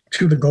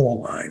to the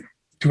goal line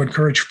to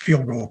encourage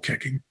field goal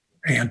kicking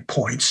and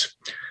points.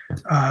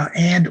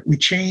 And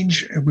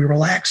we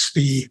relax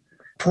the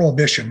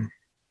prohibition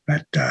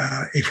that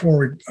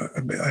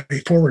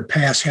a forward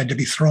pass had to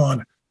be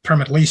thrown from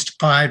at least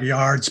 5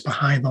 yards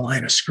behind the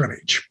line of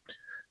scrimmage.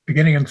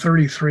 Beginning in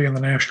 33 in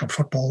the National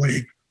Football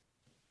League,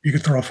 you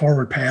could throw a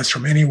forward pass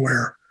from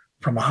anywhere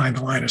from behind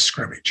the line of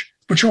scrimmage,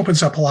 which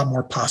opens up a lot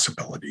more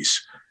possibilities.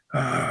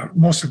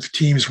 Most of the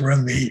teams were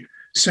in the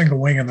single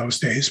wing in those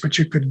days, but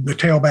the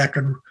tailback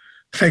could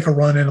fake a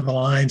run into the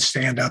line,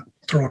 stand up,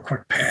 throw a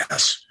quick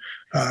pass.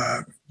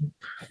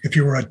 If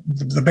you were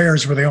the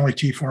Bears were the only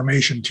T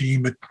formation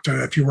team, but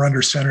if you were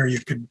under center, you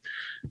could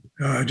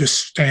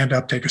just stand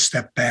up, take a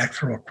step back,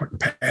 throw a quick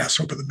pass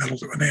over the middle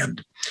to an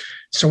end.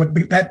 So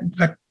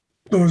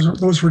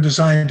those were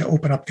designed to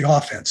open up the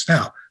offense.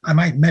 Now, I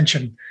might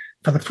mention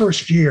for the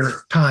first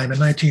time in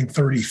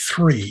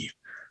 1933,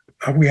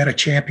 we had a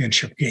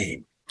championship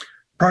game.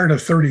 Prior to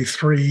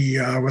 33,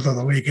 whether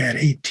the league had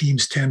 8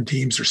 teams, 10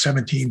 teams, or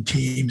 17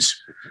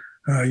 teams,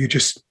 you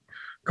just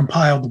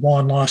compiled the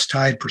won, lost,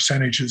 tied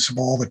percentages of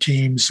all the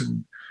teams,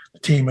 and the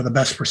team with the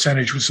best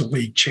percentage was the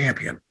league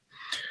champion.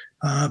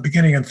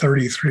 Beginning in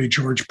 33,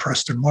 George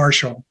Preston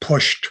Marshall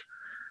pushed,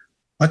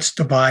 let's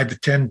divide the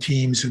 10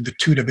 teams into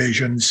 2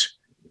 divisions,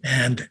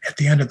 and at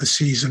the end of the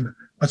season,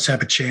 let's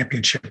have a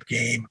championship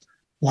game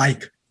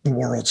like the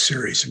World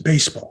Series in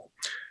baseball.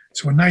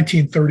 So in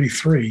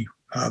 1933,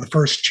 the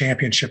first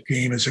championship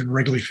game is in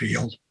Wrigley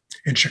Field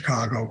in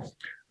Chicago.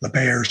 The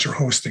Bears are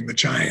hosting the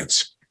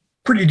Giants.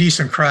 Pretty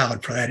decent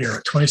crowd for that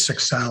era,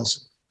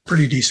 26,000,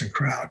 pretty decent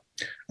crowd.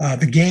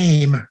 The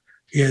game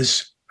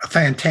is a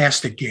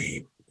fantastic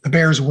game. The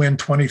Bears win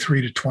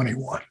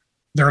 23-21.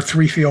 There are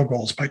 3 field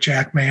goals by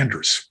Jack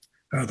Manders.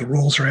 The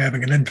rules are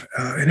having an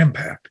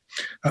impact.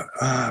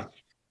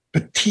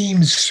 The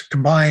teams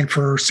combined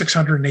for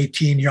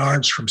 618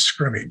 yards from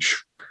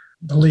scrimmage.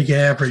 The league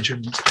average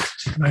in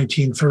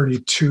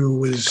 1932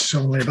 was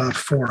only about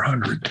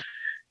 400.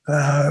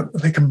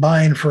 They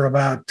combined for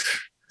about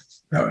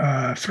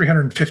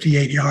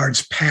 358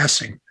 yards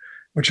passing,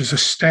 which is a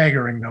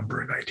staggering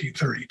number in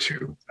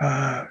 1932.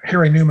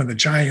 Harry Newman, the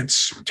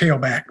Giants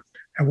tailback,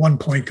 at one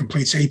point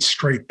completes 8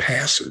 straight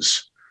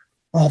passes.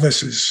 All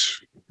this is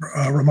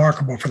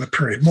remarkable for the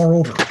period.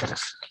 Moreover,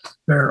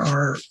 there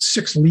are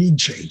 6 lead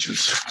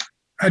changes.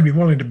 I'd be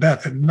willing to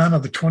bet that none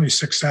of the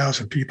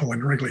 26,000 people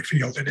in Wrigley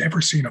Field had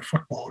ever seen a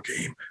football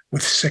game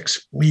with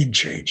 6 lead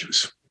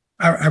changes.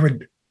 I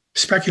would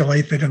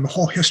speculate that in the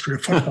whole history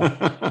of football,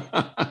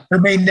 there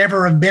may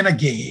never have been a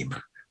game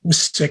with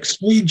 6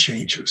 lead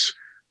changes.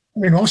 I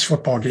mean, most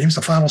football games,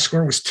 the final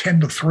score was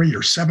 10-3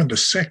 or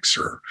 7-6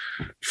 or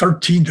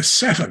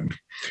 13-7.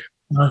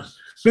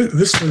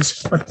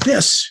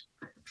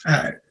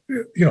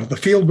 The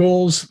field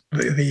goals,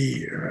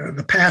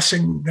 the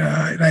passing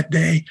that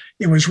day,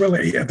 it was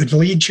really the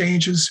lead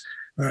changes,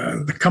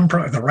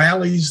 the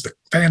rallies, the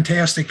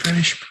fantastic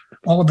finish.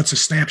 All of it's a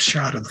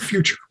snapshot of the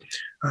future.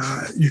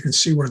 You can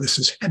see where this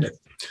is headed.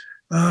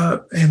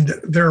 And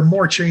there are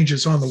more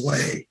changes on the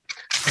way.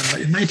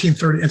 In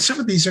 1930, and some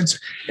of these, this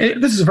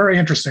is a very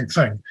interesting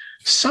thing.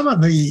 Some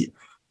of the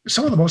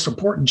most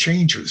important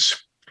changes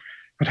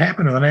that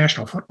happen in the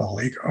National Football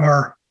League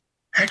are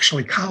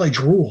actually college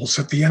rules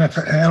that the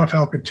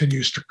NFL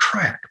continues to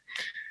crack.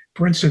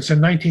 For instance,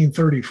 in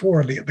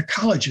 1934, the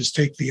colleges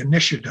take the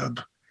initiative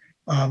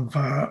of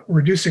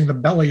reducing the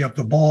belly of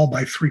the ball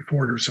by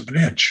 3/4 of an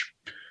inch,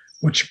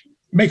 which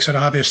makes it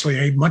obviously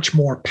a much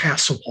more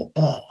passable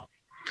ball.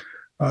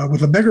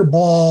 With a bigger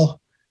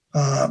ball,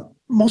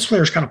 most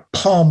players kind of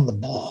palm the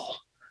ball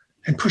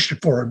and pushed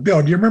it forward.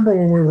 Bill, do you remember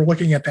when we were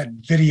looking at that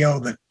video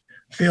that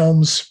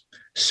Films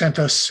sent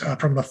us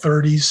from the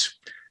 30s?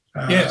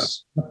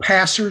 Yes. The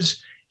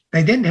passers,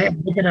 they didn't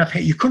have big enough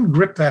hand. You couldn't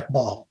grip that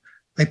ball.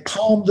 They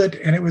palmed it,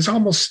 and it was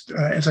almost,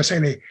 as I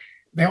say,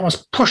 they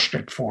almost pushed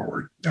it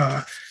forward.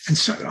 And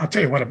so I'll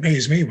tell you what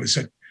amazed me was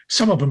that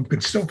some of them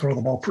could still throw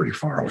the ball pretty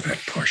far with that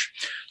push.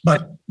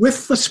 But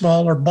with the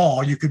smaller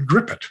ball, you could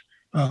grip it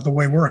the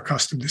way we're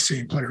accustomed to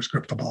seeing players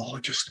grip the ball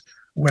and just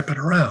whip it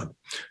around.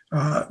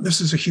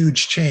 This is a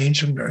huge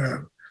change, and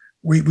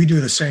we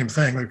do the same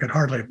thing. We could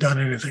hardly have done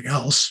anything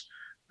else.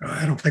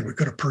 I don't think we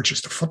could have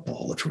purchased a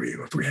football if we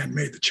hadn't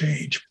made the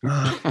change.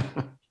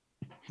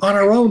 On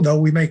our own, though,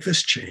 we make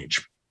this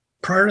change.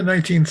 Prior to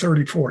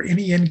 1934,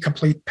 any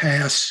incomplete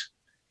pass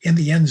in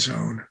the end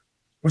zone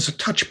was a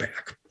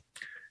touchback,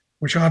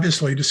 which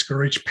obviously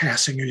discouraged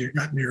passing as you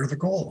got near the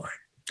goal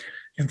line.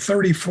 In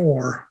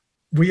 34,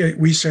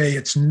 we say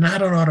it's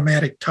not an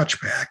automatic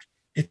touchback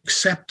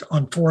except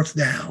on 4th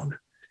down,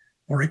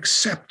 or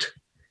except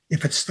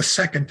if it's the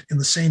second in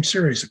the same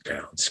series of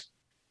downs.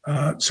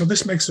 So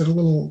this makes it a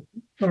little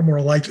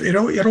more likely. It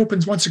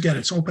opens, once again,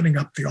 it's opening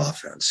up the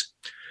offense.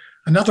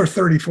 Another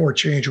 34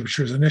 change, which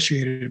was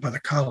initiated by the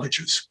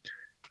colleges,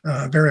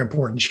 very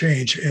important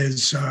change,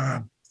 is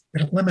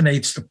it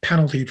eliminates the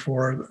penalty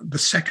for the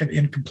second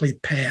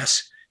incomplete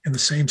pass in the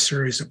same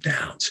series of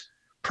downs.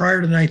 Prior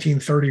to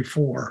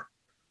 1934,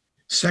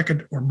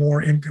 second or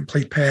more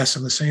incomplete pass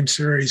in the same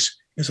series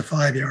is a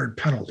 5-yard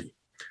penalty.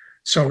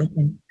 So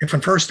if on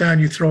 1st down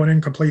you throw an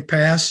incomplete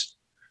pass,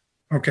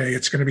 okay,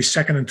 it's going to be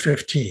 2nd and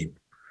 15.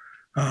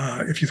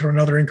 If you throw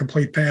another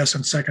incomplete pass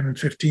on 2nd and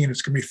 15,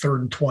 it's going to be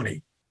 3rd and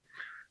 20,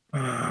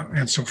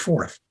 and so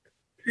forth.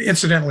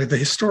 Incidentally, the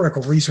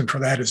historical reason for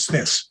that is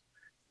this.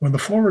 When the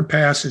forward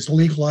pass is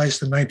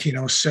legalized in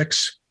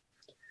 1906,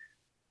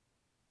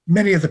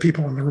 many of the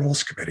people in the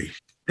Rules Committee,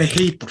 they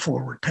hate the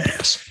forward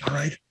pass, all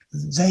right?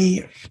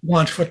 They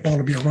want football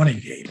to be a running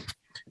game.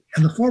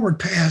 And the forward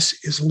pass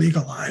is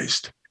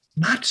legalized,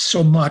 not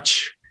so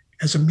much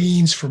as a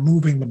means for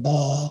moving the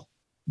ball,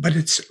 but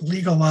it's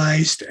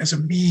legalized as a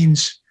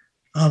means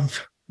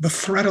of the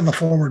threat of the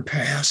forward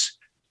pass,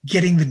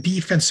 getting the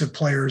defensive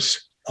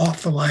players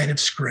off the line of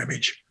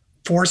scrimmage,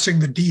 forcing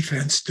the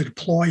defense to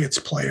deploy its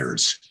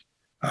players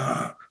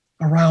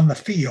around the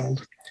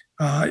field.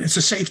 It's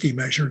a safety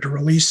measure to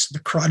release the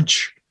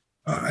crunch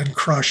and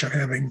crush of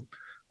having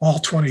all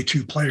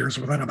 22 players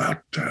within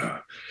about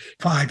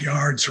 5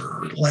 yards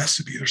or less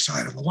of either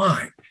side of the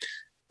line.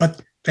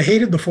 But they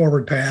hated the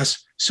forward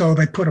pass, so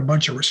they put a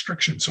bunch of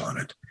restrictions on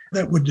it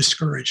that would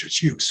discourage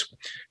its use.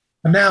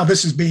 And now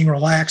this is being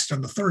relaxed in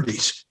the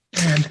 30s,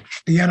 and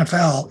the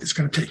NFL is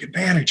going to take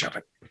advantage of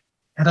it.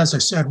 And as I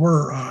said,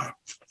 our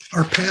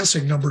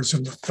passing numbers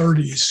in the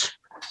 30s,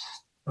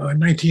 in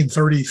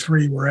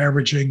 1933, we're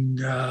averaging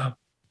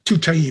two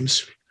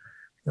teams.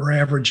 We're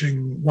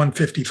averaging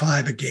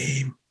 155 a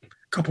game. A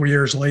couple of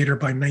years later,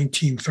 by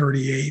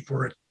 1938,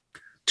 we're at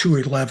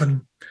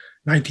 211.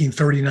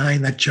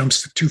 1939, that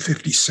jumps to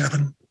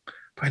 257.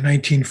 By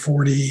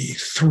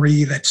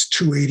 1943, that's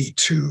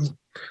 282.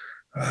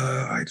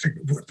 I think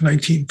with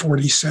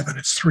 1947,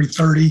 it's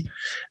 330.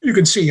 You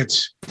can see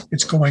it's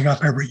going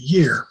up every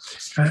year,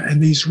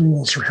 and these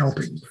rules are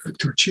helping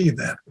to achieve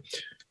that.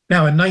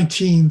 Now, in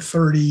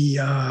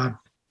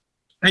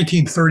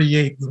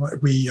 1938,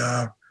 we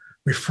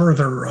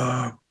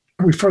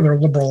further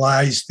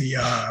liberalized the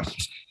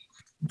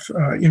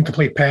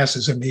incomplete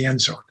passes in the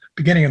end zone.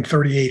 Beginning in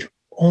 38,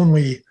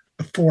 only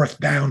the fourth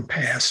down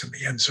pass in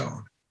the end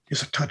zone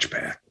is a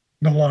touchback.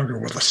 No longer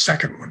will the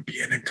second one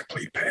be an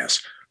incomplete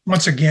pass.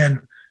 Once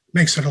again,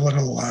 makes it a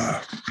little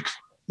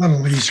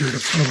easier to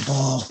throw the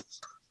ball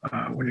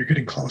when you're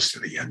getting close to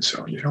the end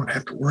zone. You don't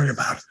have to worry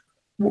about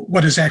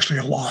what is actually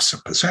a loss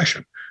of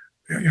possession.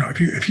 You know,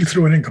 if you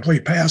threw an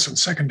incomplete pass on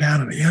second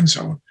down in the end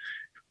zone,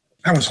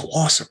 that was a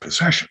loss of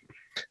possession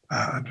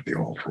under the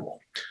old rule.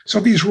 So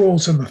these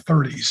rules in the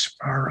 30s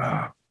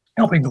are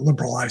helping to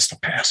liberalize the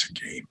passing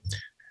game.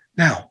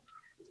 Now,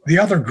 the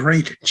other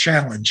great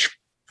challenge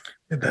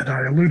that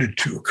I alluded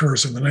to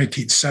occurs in the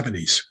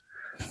 1970s,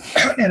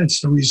 and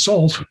it's the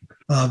result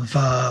of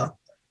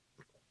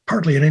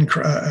partly a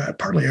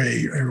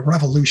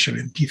revolution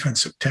in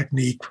defensive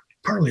technique,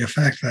 partly a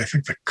fact that I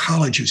think the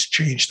colleges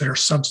changed their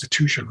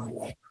substitution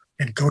rule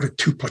and go to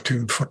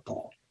two-platoon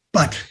football.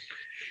 But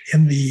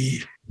in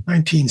the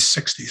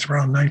 1960s,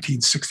 around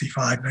 1965,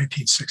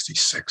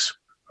 1966,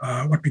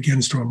 what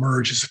begins to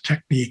emerge is a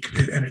technique,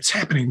 and it's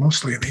happening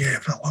mostly in the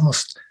AFL,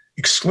 almost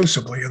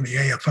exclusively in the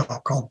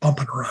AFL, called bump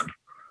and run.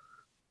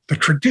 The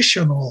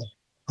traditional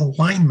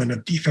alignment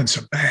of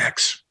defensive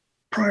backs,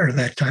 prior to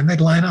that time,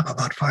 they'd line up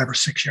about 5 or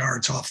 6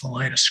 yards off the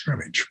line of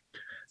scrimmage.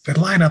 They'd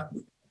line up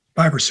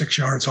 5 or 6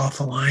 yards off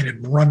the line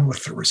and run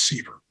with the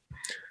receiver.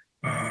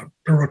 There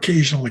were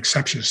occasional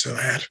exceptions to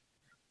that.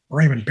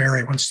 Raymond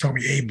Barry once told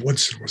me Abe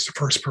Woodson was the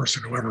first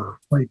person who ever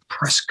played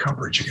press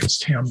coverage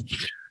against him.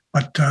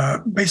 But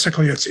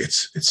basically,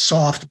 it's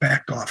soft,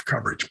 backed-off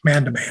coverage,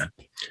 man-to-man.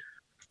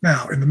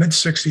 Now, in the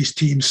mid-'60s,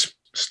 teams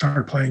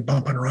started playing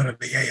bump and run in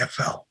the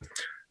AFL.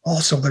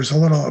 Also,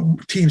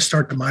 teams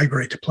start to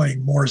migrate to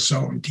playing more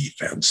zone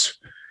defense.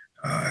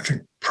 I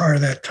think prior to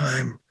that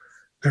time,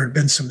 there had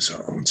been some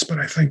zones, but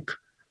I think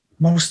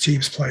most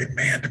teams played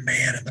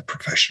man-to-man in the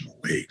professional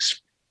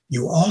leagues.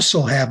 You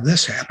also have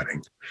this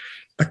happening.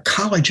 The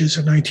colleges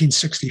in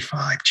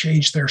 1965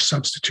 changed their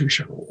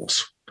substitution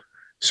rules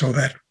so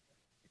that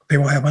they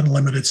will have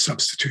unlimited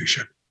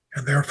substitution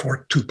and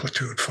therefore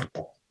two-platoon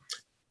football.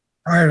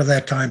 Prior to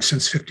that time,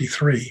 since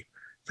 53,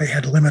 they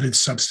had limited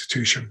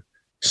substitution,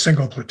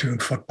 single platoon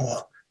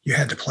football. You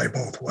had to play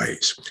both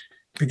ways.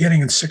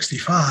 Beginning in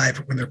 65,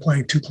 when they're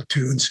playing two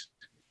platoons,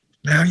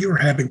 now you're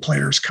having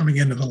players coming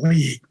into the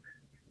league,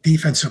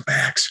 defensive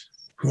backs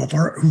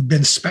who've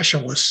been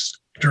specialists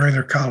during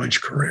their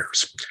college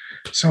careers.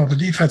 So the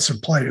defensive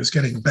play is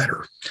getting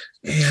better.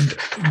 And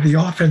the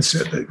offense,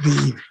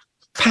 the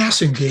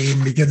passing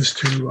game begins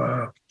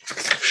to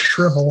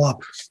shrivel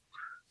up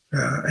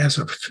as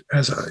a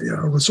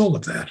result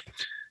of that.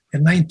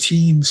 In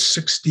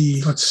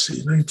 1962,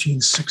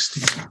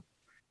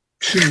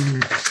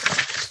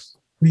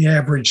 we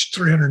averaged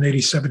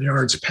 387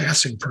 yards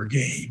passing per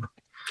game.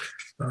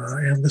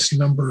 And this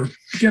number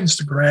begins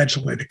to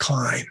gradually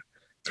decline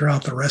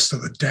throughout the rest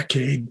of the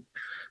decade.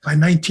 By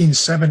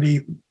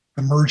 1970,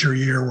 the merger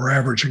year, we're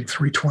averaging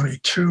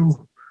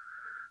 322.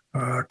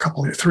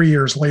 3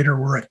 years later,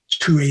 we're at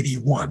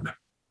 281.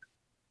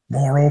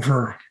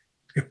 Moreover,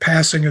 if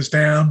passing is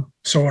down,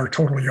 so are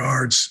total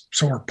yards,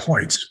 so are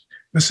points.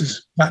 This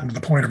has gotten to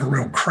the point of a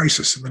real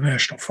crisis in the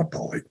National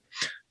Football League.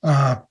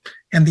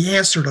 And the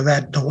answer to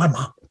that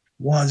dilemma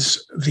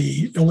was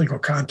the illegal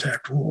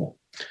contact rule.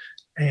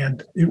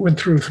 And it went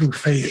through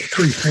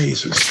three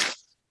phases.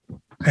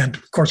 And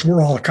of course,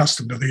 we're all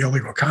accustomed to the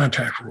illegal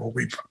contact rule.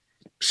 We've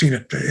seen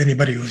it.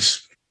 Anybody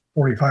who's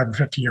 45 or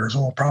 50 years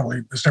old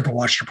probably has never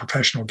watched a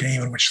professional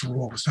game in which the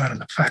rule was not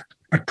in effect.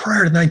 But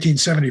prior to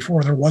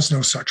 1974, there was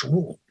no such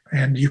rule.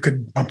 And you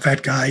could bump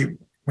that guy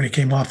when he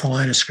came off the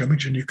line of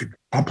scrimmage, and you could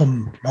bump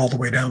him all the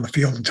way down the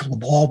field until the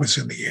ball was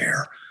in the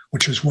air,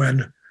 which is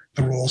when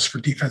the rules for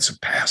defensive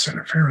pass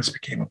interference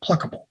became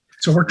applicable.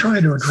 So we're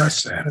trying to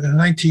address that. And in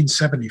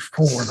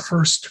 1974, the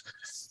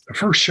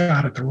first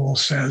shot at the rule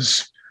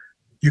says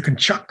you can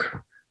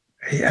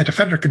a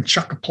defender can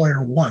chuck a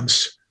player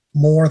once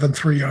more than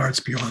 3 yards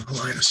beyond the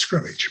line of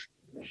scrimmage.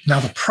 Now,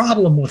 the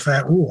problem with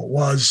that rule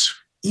was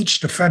each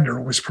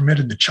defender was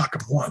permitted to chuck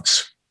him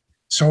once.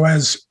 So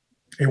as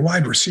a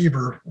wide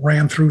receiver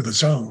ran through the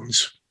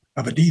zones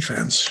of a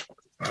defense,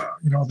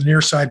 the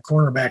near side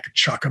cornerback could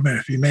chuck him, and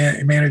if he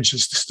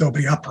manages to still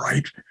be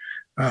upright,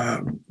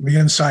 the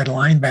inside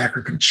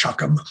linebacker can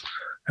chuck him,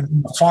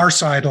 and the far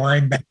side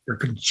linebacker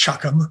can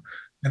chuck him,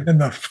 and then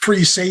the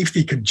free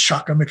safety can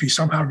chuck him if he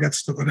somehow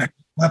gets to the next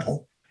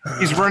level.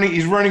 He's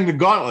running the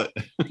gauntlet.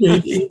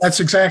 That's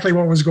exactly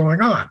what was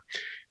going on.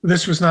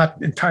 This was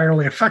not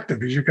entirely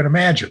effective, as you can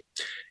imagine.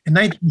 In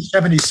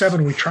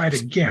 1977, we tried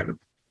again,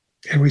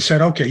 and we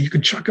said, okay, you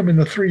can chuck him in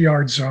the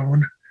 3-yard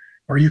zone,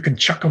 or you can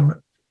chuck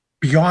him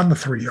beyond the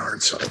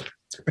 3-yard zone,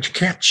 but you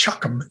can't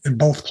chuck him in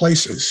both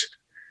places.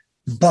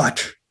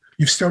 But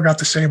you've still got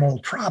the same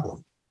old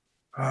problem.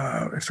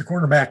 If the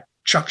quarterback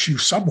chucks you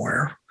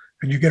somewhere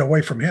and you get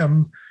away from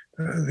him,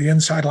 the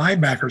inside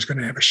linebacker is going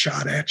to have a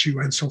shot at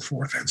you, and so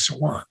forth and so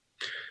on.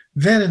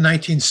 Then in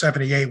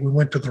 1978, we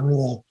went to the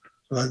rule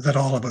that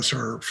all of us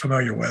are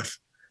familiar with,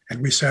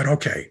 and we said,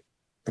 okay,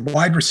 the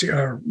wide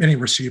receiver, any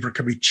receiver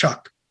can be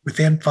chucked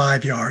within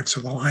 5 yards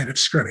of the line of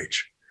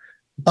scrimmage,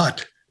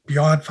 but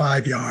beyond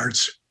 5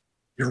 yards,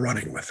 you're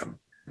running with them.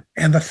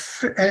 And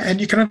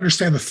and you can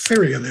understand the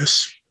theory of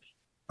this.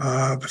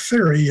 The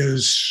theory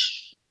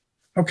is,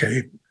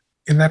 okay,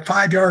 in that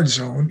 5-yard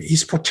zone,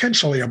 he's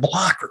potentially a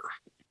blocker.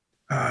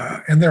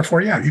 And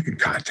therefore, yeah, you can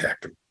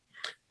contact him.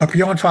 But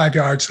beyond 5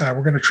 yards, now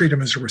we're going to treat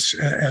him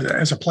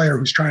as a player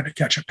who's trying to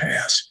catch a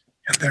pass.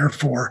 And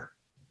therefore,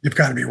 you've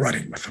got to be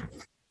running with him.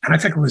 And I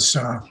think it was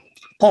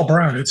Paul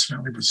Brown,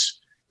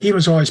 he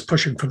was always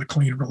pushing for the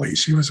clean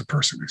release. He was a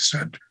person who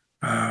said,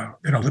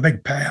 the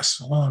big pass,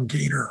 the long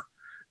gainer,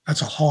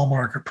 that's a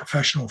hallmark of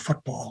professional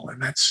football,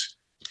 and that's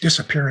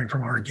disappearing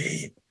from our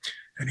game.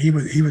 And he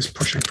was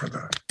pushing for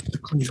the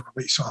clean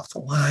release off the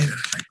line. And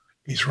I think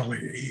he's really,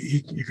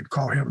 you could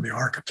call him the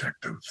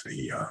architect of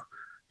the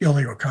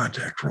illegal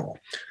contact rule.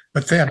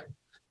 But then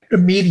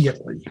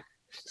immediately,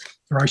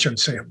 or I shouldn't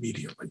say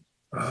immediately,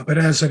 but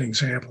as an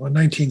example, in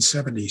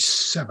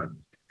 1977,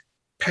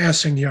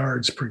 passing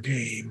yards per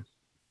game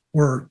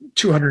were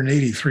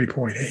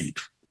 283.8.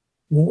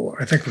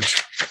 I think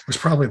which was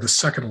probably the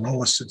second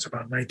lowest since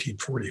about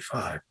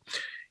 1945.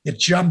 It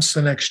jumps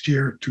the next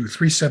year to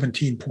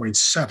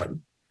 317.7,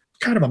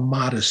 kind of a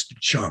modest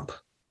jump.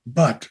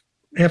 But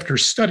after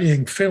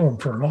studying film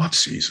for an off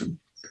season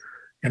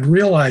and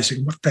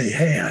realizing what they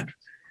had,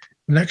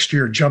 the next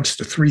year it jumps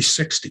to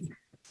 360.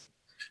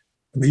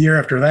 And the year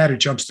after that, it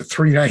jumps to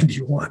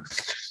 391.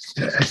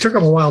 It took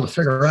them a while to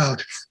figure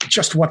out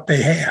just what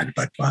they had,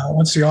 but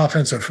once the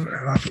offensive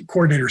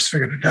coordinators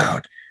figured it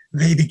out,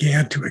 they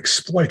began to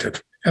exploit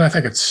it. And I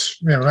think it's,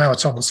 now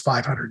it's almost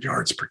 500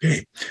 yards per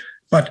game.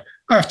 But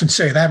I often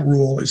say that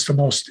rule is the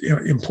most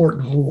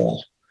important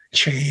rule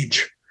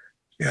change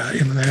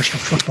in the National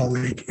Football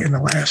League in the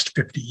last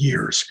 50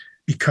 years,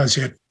 because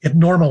it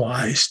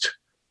normalized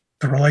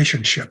the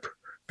relationship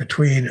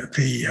between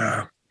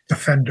the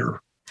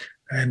defender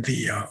and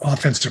the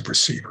offensive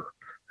receiver,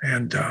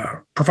 and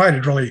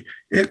provided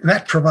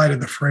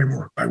the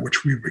framework by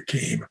which we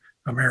became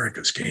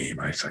America's game,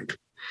 I think.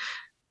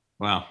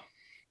 Wow.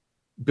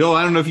 Bill,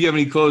 I don't know if you have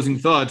any closing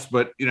thoughts,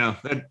 but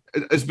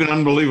it's been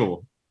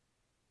unbelievable.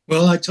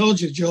 Well, I told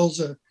you, Joel's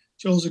a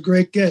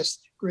great guest,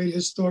 great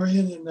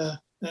historian, and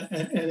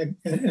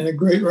a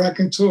great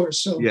raconteur.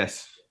 So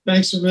yes,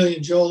 thanks a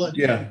million, Joel. And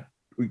yeah,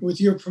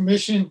 with your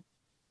permission,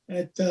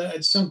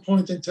 at some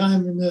point in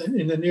time in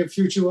the near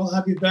future, we'll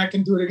have you back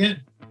and do it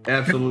again.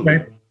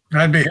 Absolutely.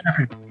 I'd be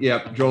happy.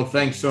 Yeah, Joel,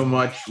 thanks so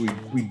much.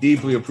 We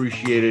deeply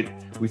appreciate it.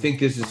 We think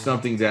this is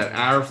something that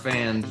our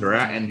fans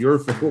and your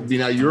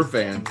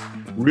fans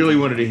really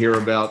wanted to hear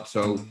about.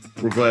 So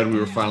we're glad we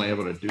were finally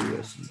able to do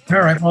this.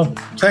 All right. Well,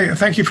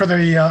 thank you for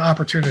the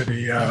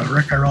opportunity,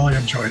 Rick. I really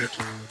enjoyed it.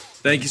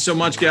 Thank you so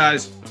much,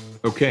 guys.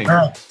 Okay. All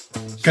right.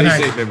 Stay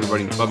safe,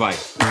 everybody. Bye-bye.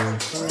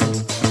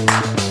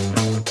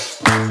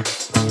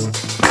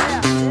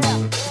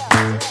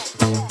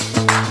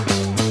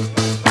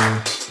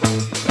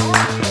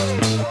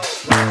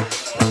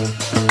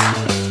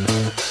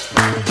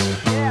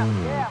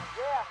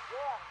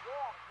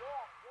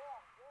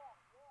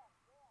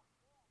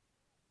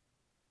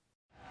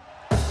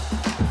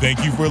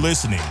 Thank you for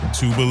listening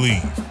to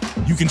Believe.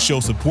 You can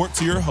show support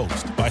to your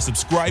host by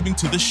subscribing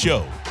to the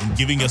show and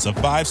giving us a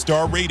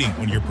 5-star rating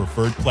on your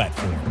preferred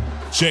platform.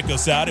 Check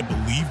us out at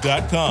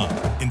Believe.com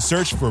and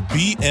search for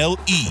BLEAV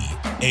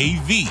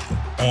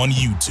on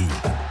YouTube.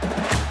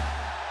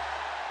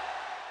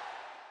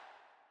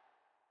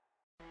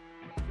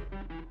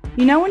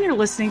 You know when you're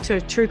listening to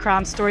a true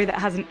crime story that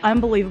has an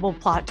unbelievable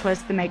plot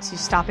twist that makes you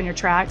stop in your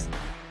tracks?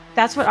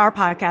 That's what our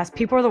podcast,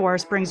 People Are the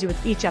Worst, brings you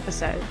with each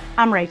episode.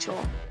 I'm Rachel.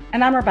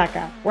 And I'm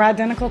Rebecca. We're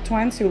identical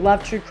twins who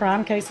love true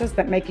crime cases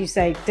that make you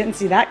say, didn't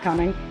see that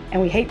coming,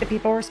 and we hate the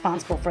people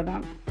responsible for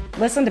them.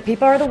 Listen to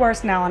People Are the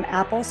Worst now on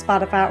Apple,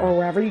 Spotify, or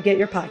wherever you get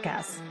your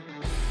podcasts.